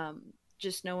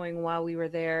 Just knowing while we were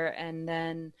there. And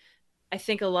then I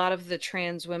think a lot of the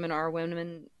trans women are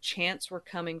women chants were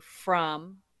coming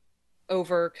from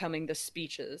overcoming the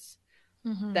speeches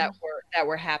that Mm-hmm.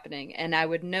 were happening. And I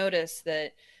would notice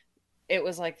that it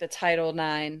was like the Title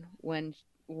IX, when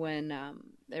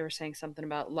they were saying something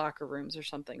about locker rooms or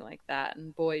something like that,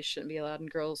 and boys shouldn't be allowed in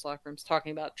girls' locker rooms,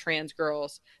 talking about trans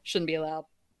girls shouldn't be allowed,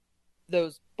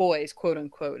 those boys, quote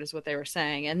unquote, is what they were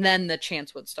saying. And then the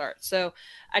chants would start. So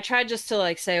I tried just to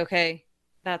like say, okay,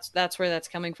 that's where that's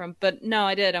coming from. But no,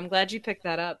 I did. I'm glad you picked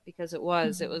that up, because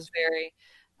Mm-hmm. it was very,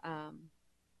 um,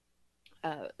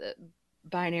 uh,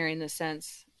 binary in the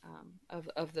sense,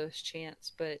 of those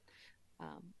chants. But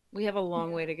we have a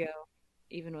long way Yeah. to go,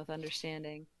 even with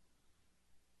understanding.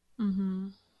 Mm-hmm.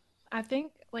 I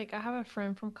think like I have a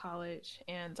friend from college,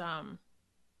 and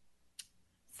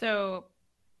so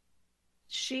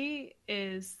she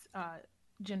is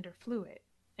gender fluid,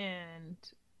 and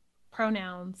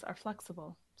pronouns are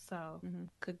flexible. So Mm-hmm.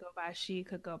 could go by she,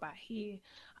 could go by he.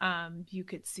 You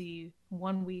could see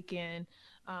one weekend,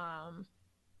 um,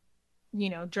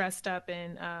 dressed up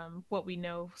in what we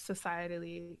know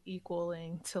societally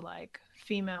equaling to like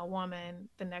female woman.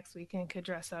 The next weekend could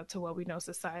dress up to what we know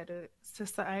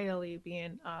societally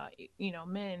being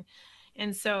men.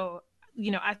 And so,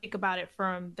 I think about it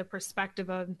from the perspective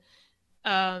of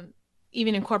um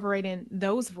even incorporating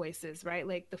those voices, right?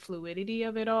 Like the fluidity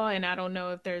of it all. And I don't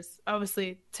know if there's,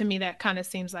 obviously to me that kind of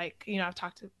seems like, I've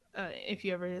talked to if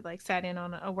you ever like sat in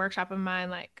on a workshop of mine,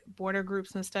 like border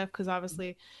groups and stuff, because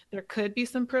obviously there could be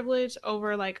some privilege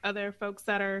over like other folks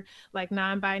that are like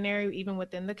non-binary even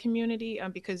within the community,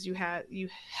 because you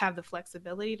have the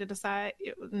flexibility to decide,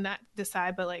 not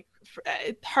decide, but like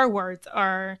her words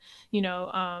are, you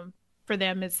know for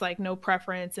them it's like no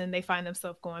preference, and they find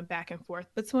themselves going back and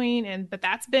forth between, but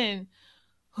that's been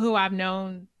who I've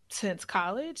known since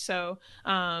college. So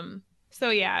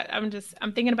yeah, I'm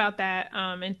thinking about that,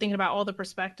 and thinking about all the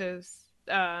perspectives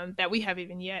that we have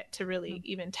even yet to really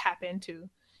even tap into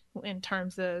in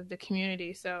terms of the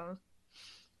community. So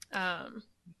um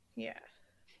yeah.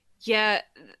 Yeah,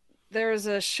 there was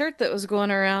a shirt that was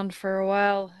going around for a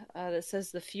while, that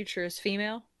says "The future is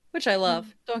female," which I Mm-hmm.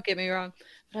 love. Don't get me wrong,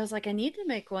 but I was like, I need to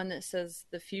make one that says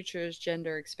 "The future is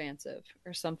gender expansive"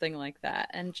 or something like that,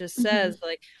 and just Mm-hmm. says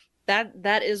like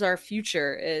that is our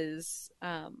future, is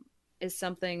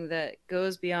something that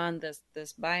goes beyond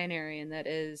this binary, and that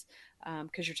is,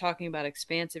 because you're talking about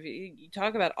expansive. You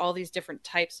talk about all these different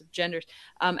types of genders.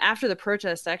 After the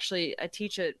protest, actually, I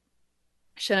teach at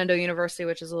Shenandoah University,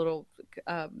 which is a little,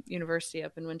 university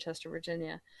up in Winchester,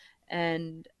 Virginia,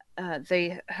 and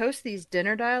they host these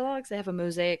dinner dialogues. They have a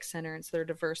mosaic center, and so their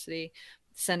diversity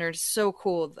center is so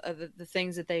cool. The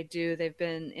things that they do, they've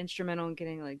been instrumental in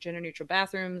getting like gender neutral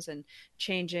bathrooms and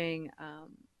changing,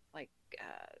 like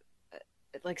uh,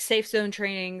 like safe zone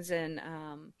trainings, and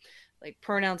like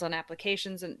pronouns on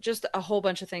applications and just a whole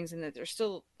bunch of things, and that they're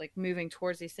still like moving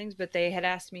towards these things. But they had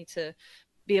asked me to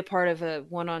be a part of a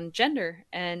one on gender,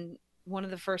 and one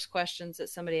of the first questions that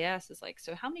somebody asked is like,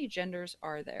 so how many genders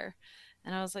are there?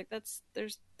 And I was like,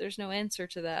 there's no answer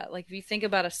to that. Like if you think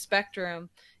about a spectrum,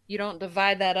 you don't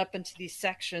divide that up into these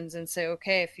sections and say,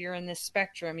 okay, if you're in this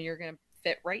spectrum, you're going to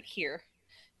fit right here.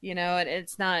 And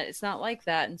it's not like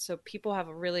that. And so people have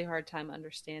a really hard time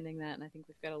understanding that. And I think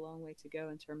we've got a long way to go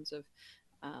in terms of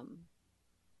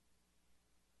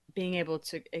being able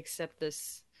to accept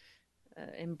this,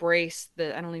 embrace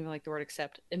the, I don't even like the word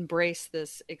accept, embrace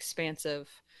this expansive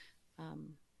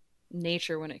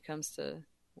nature when it comes to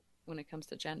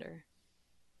gender.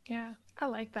 Yeah, I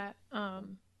like that.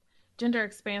 Gender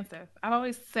expansive. I've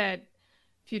always said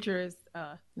future is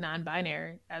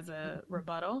non-binary as a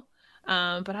rebuttal.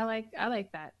 But I like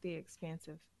that, the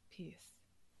expansive piece.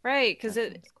 Right, because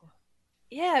That seems cool.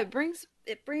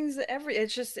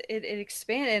 it's just it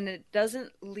expands, and it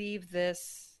doesn't leave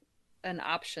this an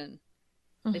option.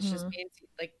 It's just Mm-hmm. means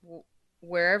like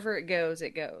wherever it goes,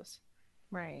 it goes.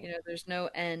 Right. There's no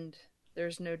end.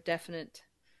 There's no definite.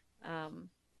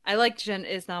 I like Gen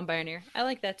is non-binary. I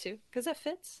like that too because that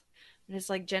fits. And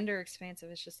it's like gender expansive.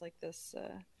 It's just like this.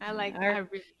 I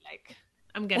really like.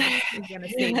 I'm gonna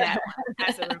say that one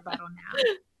as a rebuttal now.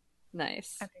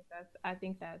 Nice. I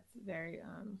think that's very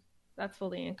that's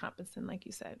fully encompassing, like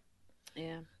you said.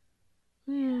 Yeah.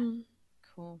 Hmm.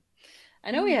 Cool.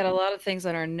 I know we had a lot of things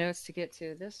on our notes to get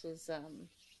to. This was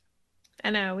I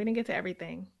know we didn't get to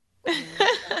everything, yeah,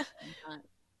 not,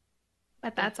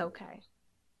 but that's okay.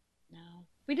 no.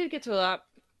 We did get to a lot.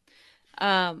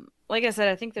 Like I said,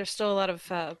 I think there's still a lot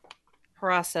of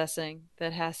processing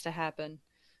that has to happen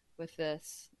with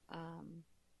this.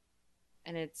 And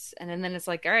then it's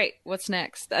like, all right, what's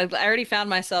next? I already found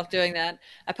myself doing that.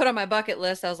 I put on my bucket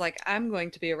list. I was like, I'm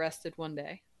going to be arrested one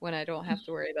day when I don't have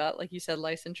to worry about, like you said,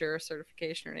 licensure or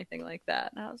certification or anything like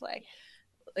that. And I was like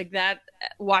that,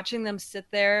 watching them sit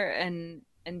there and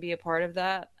be a part of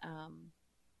that.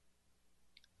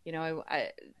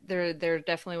 There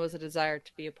definitely was a desire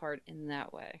to be a part in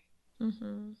that way.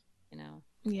 Mm-hmm. You know.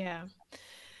 Yeah,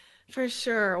 for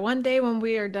sure. One day when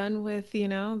we are done with,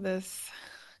 this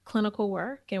clinical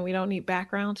work and we don't need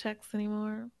background checks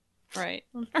anymore, Right.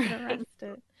 let's get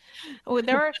arrested. Oh,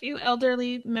 there were a few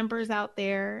elderly members out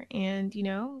there, and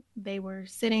they were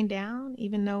sitting down,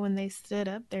 even though when they stood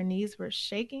up, their knees were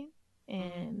shaking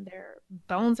and their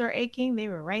bones are aching. They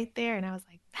were right there, and I was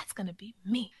like, "That's gonna be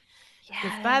me."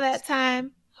 Because by Yes. that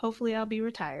time, hopefully, I'll be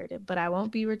retired, but I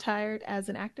won't be retired as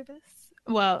an activist.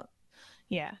 Well,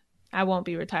 yeah, I won't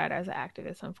be retired as an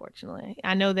activist, unfortunately.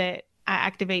 I know that I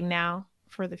activate now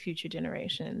for the future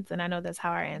generations, and I know that's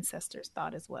how our ancestors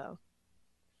thought as well.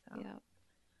 So Yeah.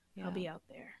 I'll Yeah. be out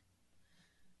there.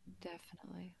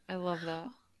 Definitely. I love that.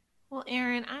 Well,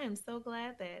 Erin, I am so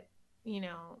glad that,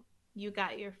 you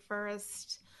got your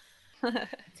first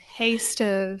taste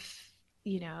of,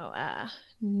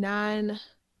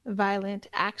 non-violent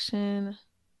action,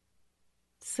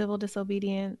 civil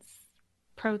disobedience,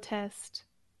 protest,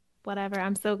 whatever.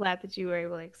 I'm so glad that you were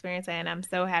able to experience that. And I'm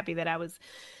so happy that I was,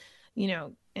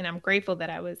 and I'm grateful that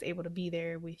I was able to be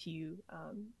there with you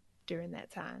during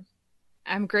that time.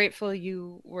 I'm grateful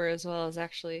you were as well, as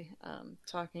actually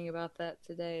talking about that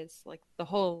today. It's like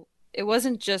it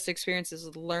wasn't just experiences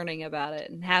of learning about it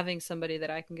and having somebody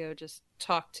that I can go just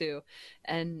talk to.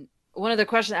 And one of the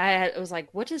questions I had was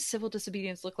like, what does civil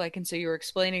disobedience look like? And so you were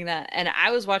explaining that. And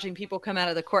I was watching people come out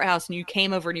of the courthouse, and you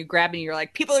came over and you grabbed me and you're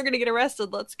like, people are going to get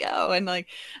arrested. Let's go. And like,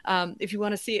 if you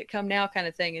want to see it, come now, kind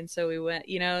of thing. And so we went,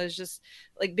 it was just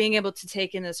like being able to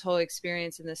take in this whole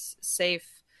experience in this safe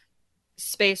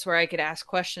space where I could ask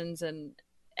questions, and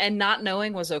not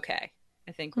knowing was okay.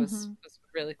 I think was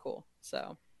really cool.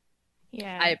 So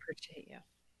Yeah. I appreciate you.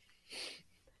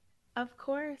 Of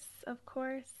course, of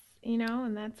course.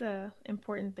 And that's a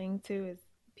important thing too, is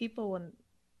people when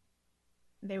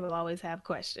they will always have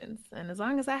questions. And as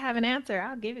long as I have an answer,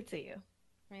 I'll give it to you.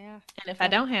 Yeah. And if I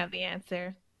don't have the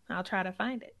answer, I'll try to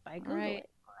find it by Googling Right.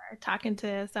 or talking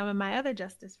to some of my other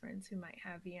justice friends who might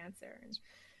have the answer. And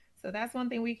so that's one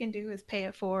thing we can do, is pay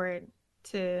it forward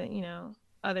to,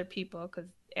 other people. Because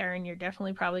Erin, you're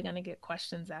definitely probably going to get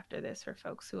questions after this for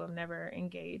folks who have never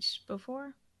engaged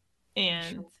before.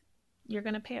 And Sure. you're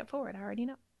going to pay it forward. I already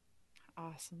know.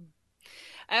 Awesome.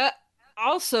 I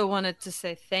also wanted to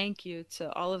say thank you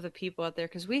to all of the people out there,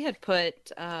 because we had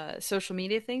put social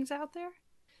media things out there,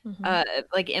 Mm-hmm.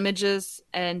 like images,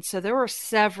 and so there were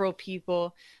several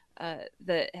people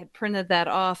that had printed that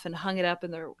off and hung it up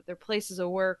in their places of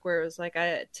work, where it was like,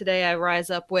 today I rise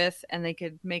up with, and they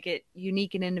could make it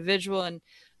unique and individual. And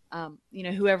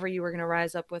whoever you were going to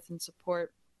rise up with and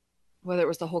support, whether it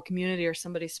was the whole community or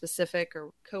somebody specific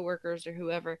or coworkers or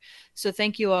whoever. So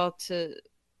thank you all to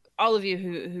all of you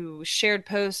who shared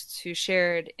posts, who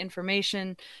shared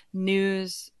information,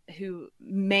 news, who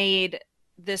made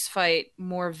this fight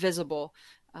more visible.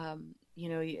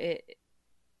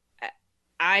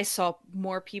 I saw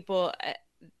more people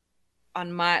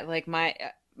on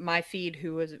my feed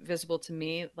who was visible to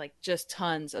me, like just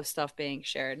tons of stuff being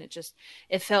shared, and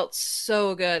it felt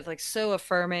so good, like so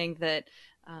affirming that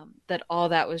all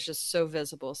that was just so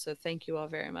visible. So thank you all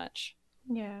very much.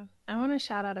 Yeah, I want to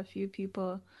shout out a few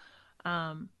people.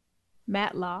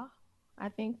 Matt Law, I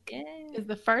think, is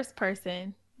the first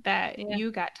person that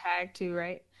you got tagged to,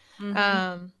 right?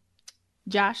 Mm-hmm.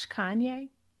 Josh Kanye.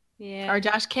 Yeah. Or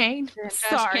Josh Kane. Yeah, Josh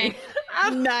Sorry.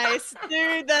 Kane. Nice,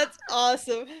 dude. That's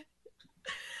awesome.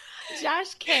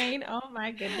 Josh Kane. Oh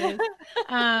my goodness.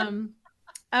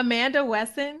 Amanda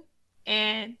Wesson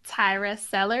and Tyra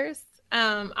Sellers.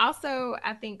 Also,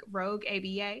 I think Rogue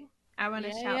ABA. I want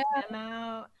to shout them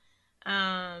out.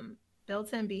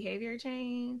 Built-in behavior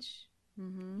change.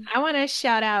 Mm-hmm. I want to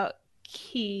shout out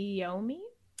Kiyomi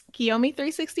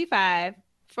 365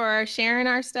 for sharing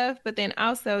our stuff, but then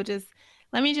also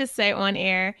let me just say on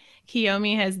air,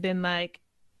 Kiyomi has been like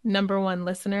 #1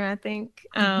 listener, I think.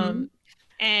 Mm-hmm.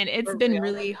 And it's been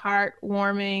really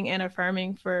heartwarming and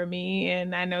affirming for me,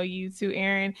 and I know you too,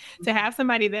 Erin, to have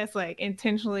somebody that's like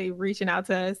intentionally reaching out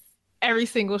to us every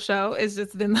single show. It's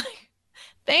just been like,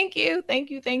 thank you.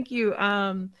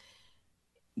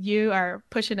 You are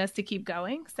pushing us to keep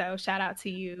going, so shout out to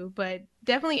you. But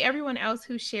definitely everyone else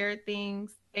who shared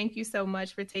things, thank you so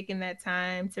much for taking that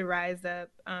time to rise up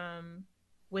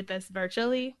with us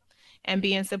virtually and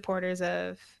being supporters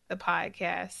of the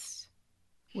podcast.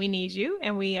 We need you,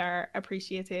 and we are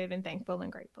appreciative and thankful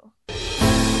and grateful.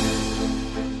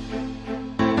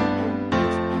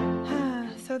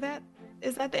 So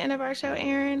is that the end of our show,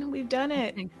 Erin? We've done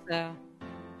it. I think so.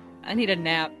 I need a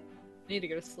nap. I need to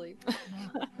go to sleep.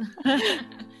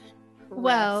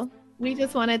 Well, we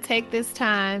just want to take this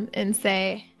time and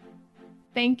say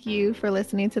thank you for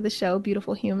listening to the show,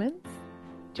 Beautiful Humans.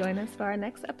 Join us for our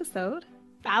next episode.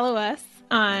 Follow us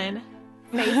on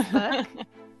Facebook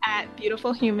at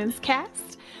Beautiful Humans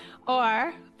Cast,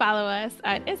 or follow us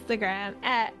on Instagram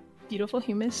at Beautiful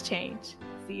Humans Change.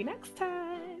 See you next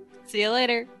time. See you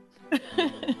later.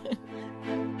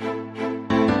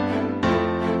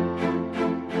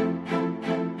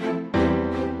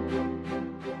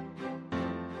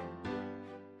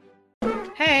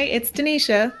 Hey, it's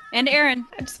Denisha. And Erin.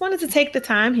 I just wanted to take the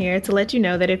time here to let you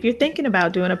know that if you're thinking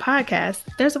about doing a podcast,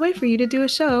 there's a way for you to do a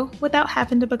show without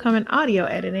having to become an audio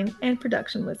editing and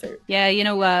production wizard.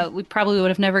 Yeah, we probably would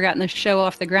have never gotten the show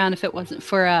off the ground if it wasn't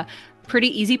for Pretty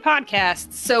Easy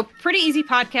Podcast. So Pretty Easy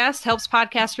Podcast helps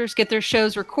podcasters get their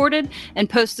shows recorded and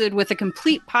posted with a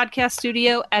complete podcast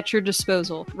studio at your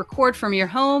disposal. Record from your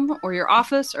home or your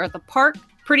office or at the park.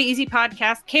 Pretty Easy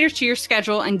Podcast caters to your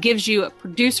schedule and gives you a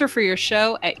producer for your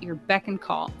show at your beck and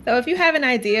call. So if you have an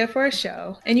idea for a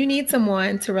show and you need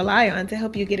someone to rely on to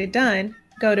help you get it done,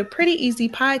 go to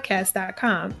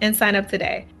prettyeasypodcast.com and sign up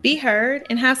today. Be heard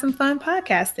and have some fun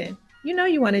podcasting. You know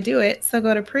you want to do it, so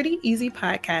go to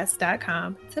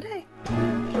prettyeasypodcast.com today.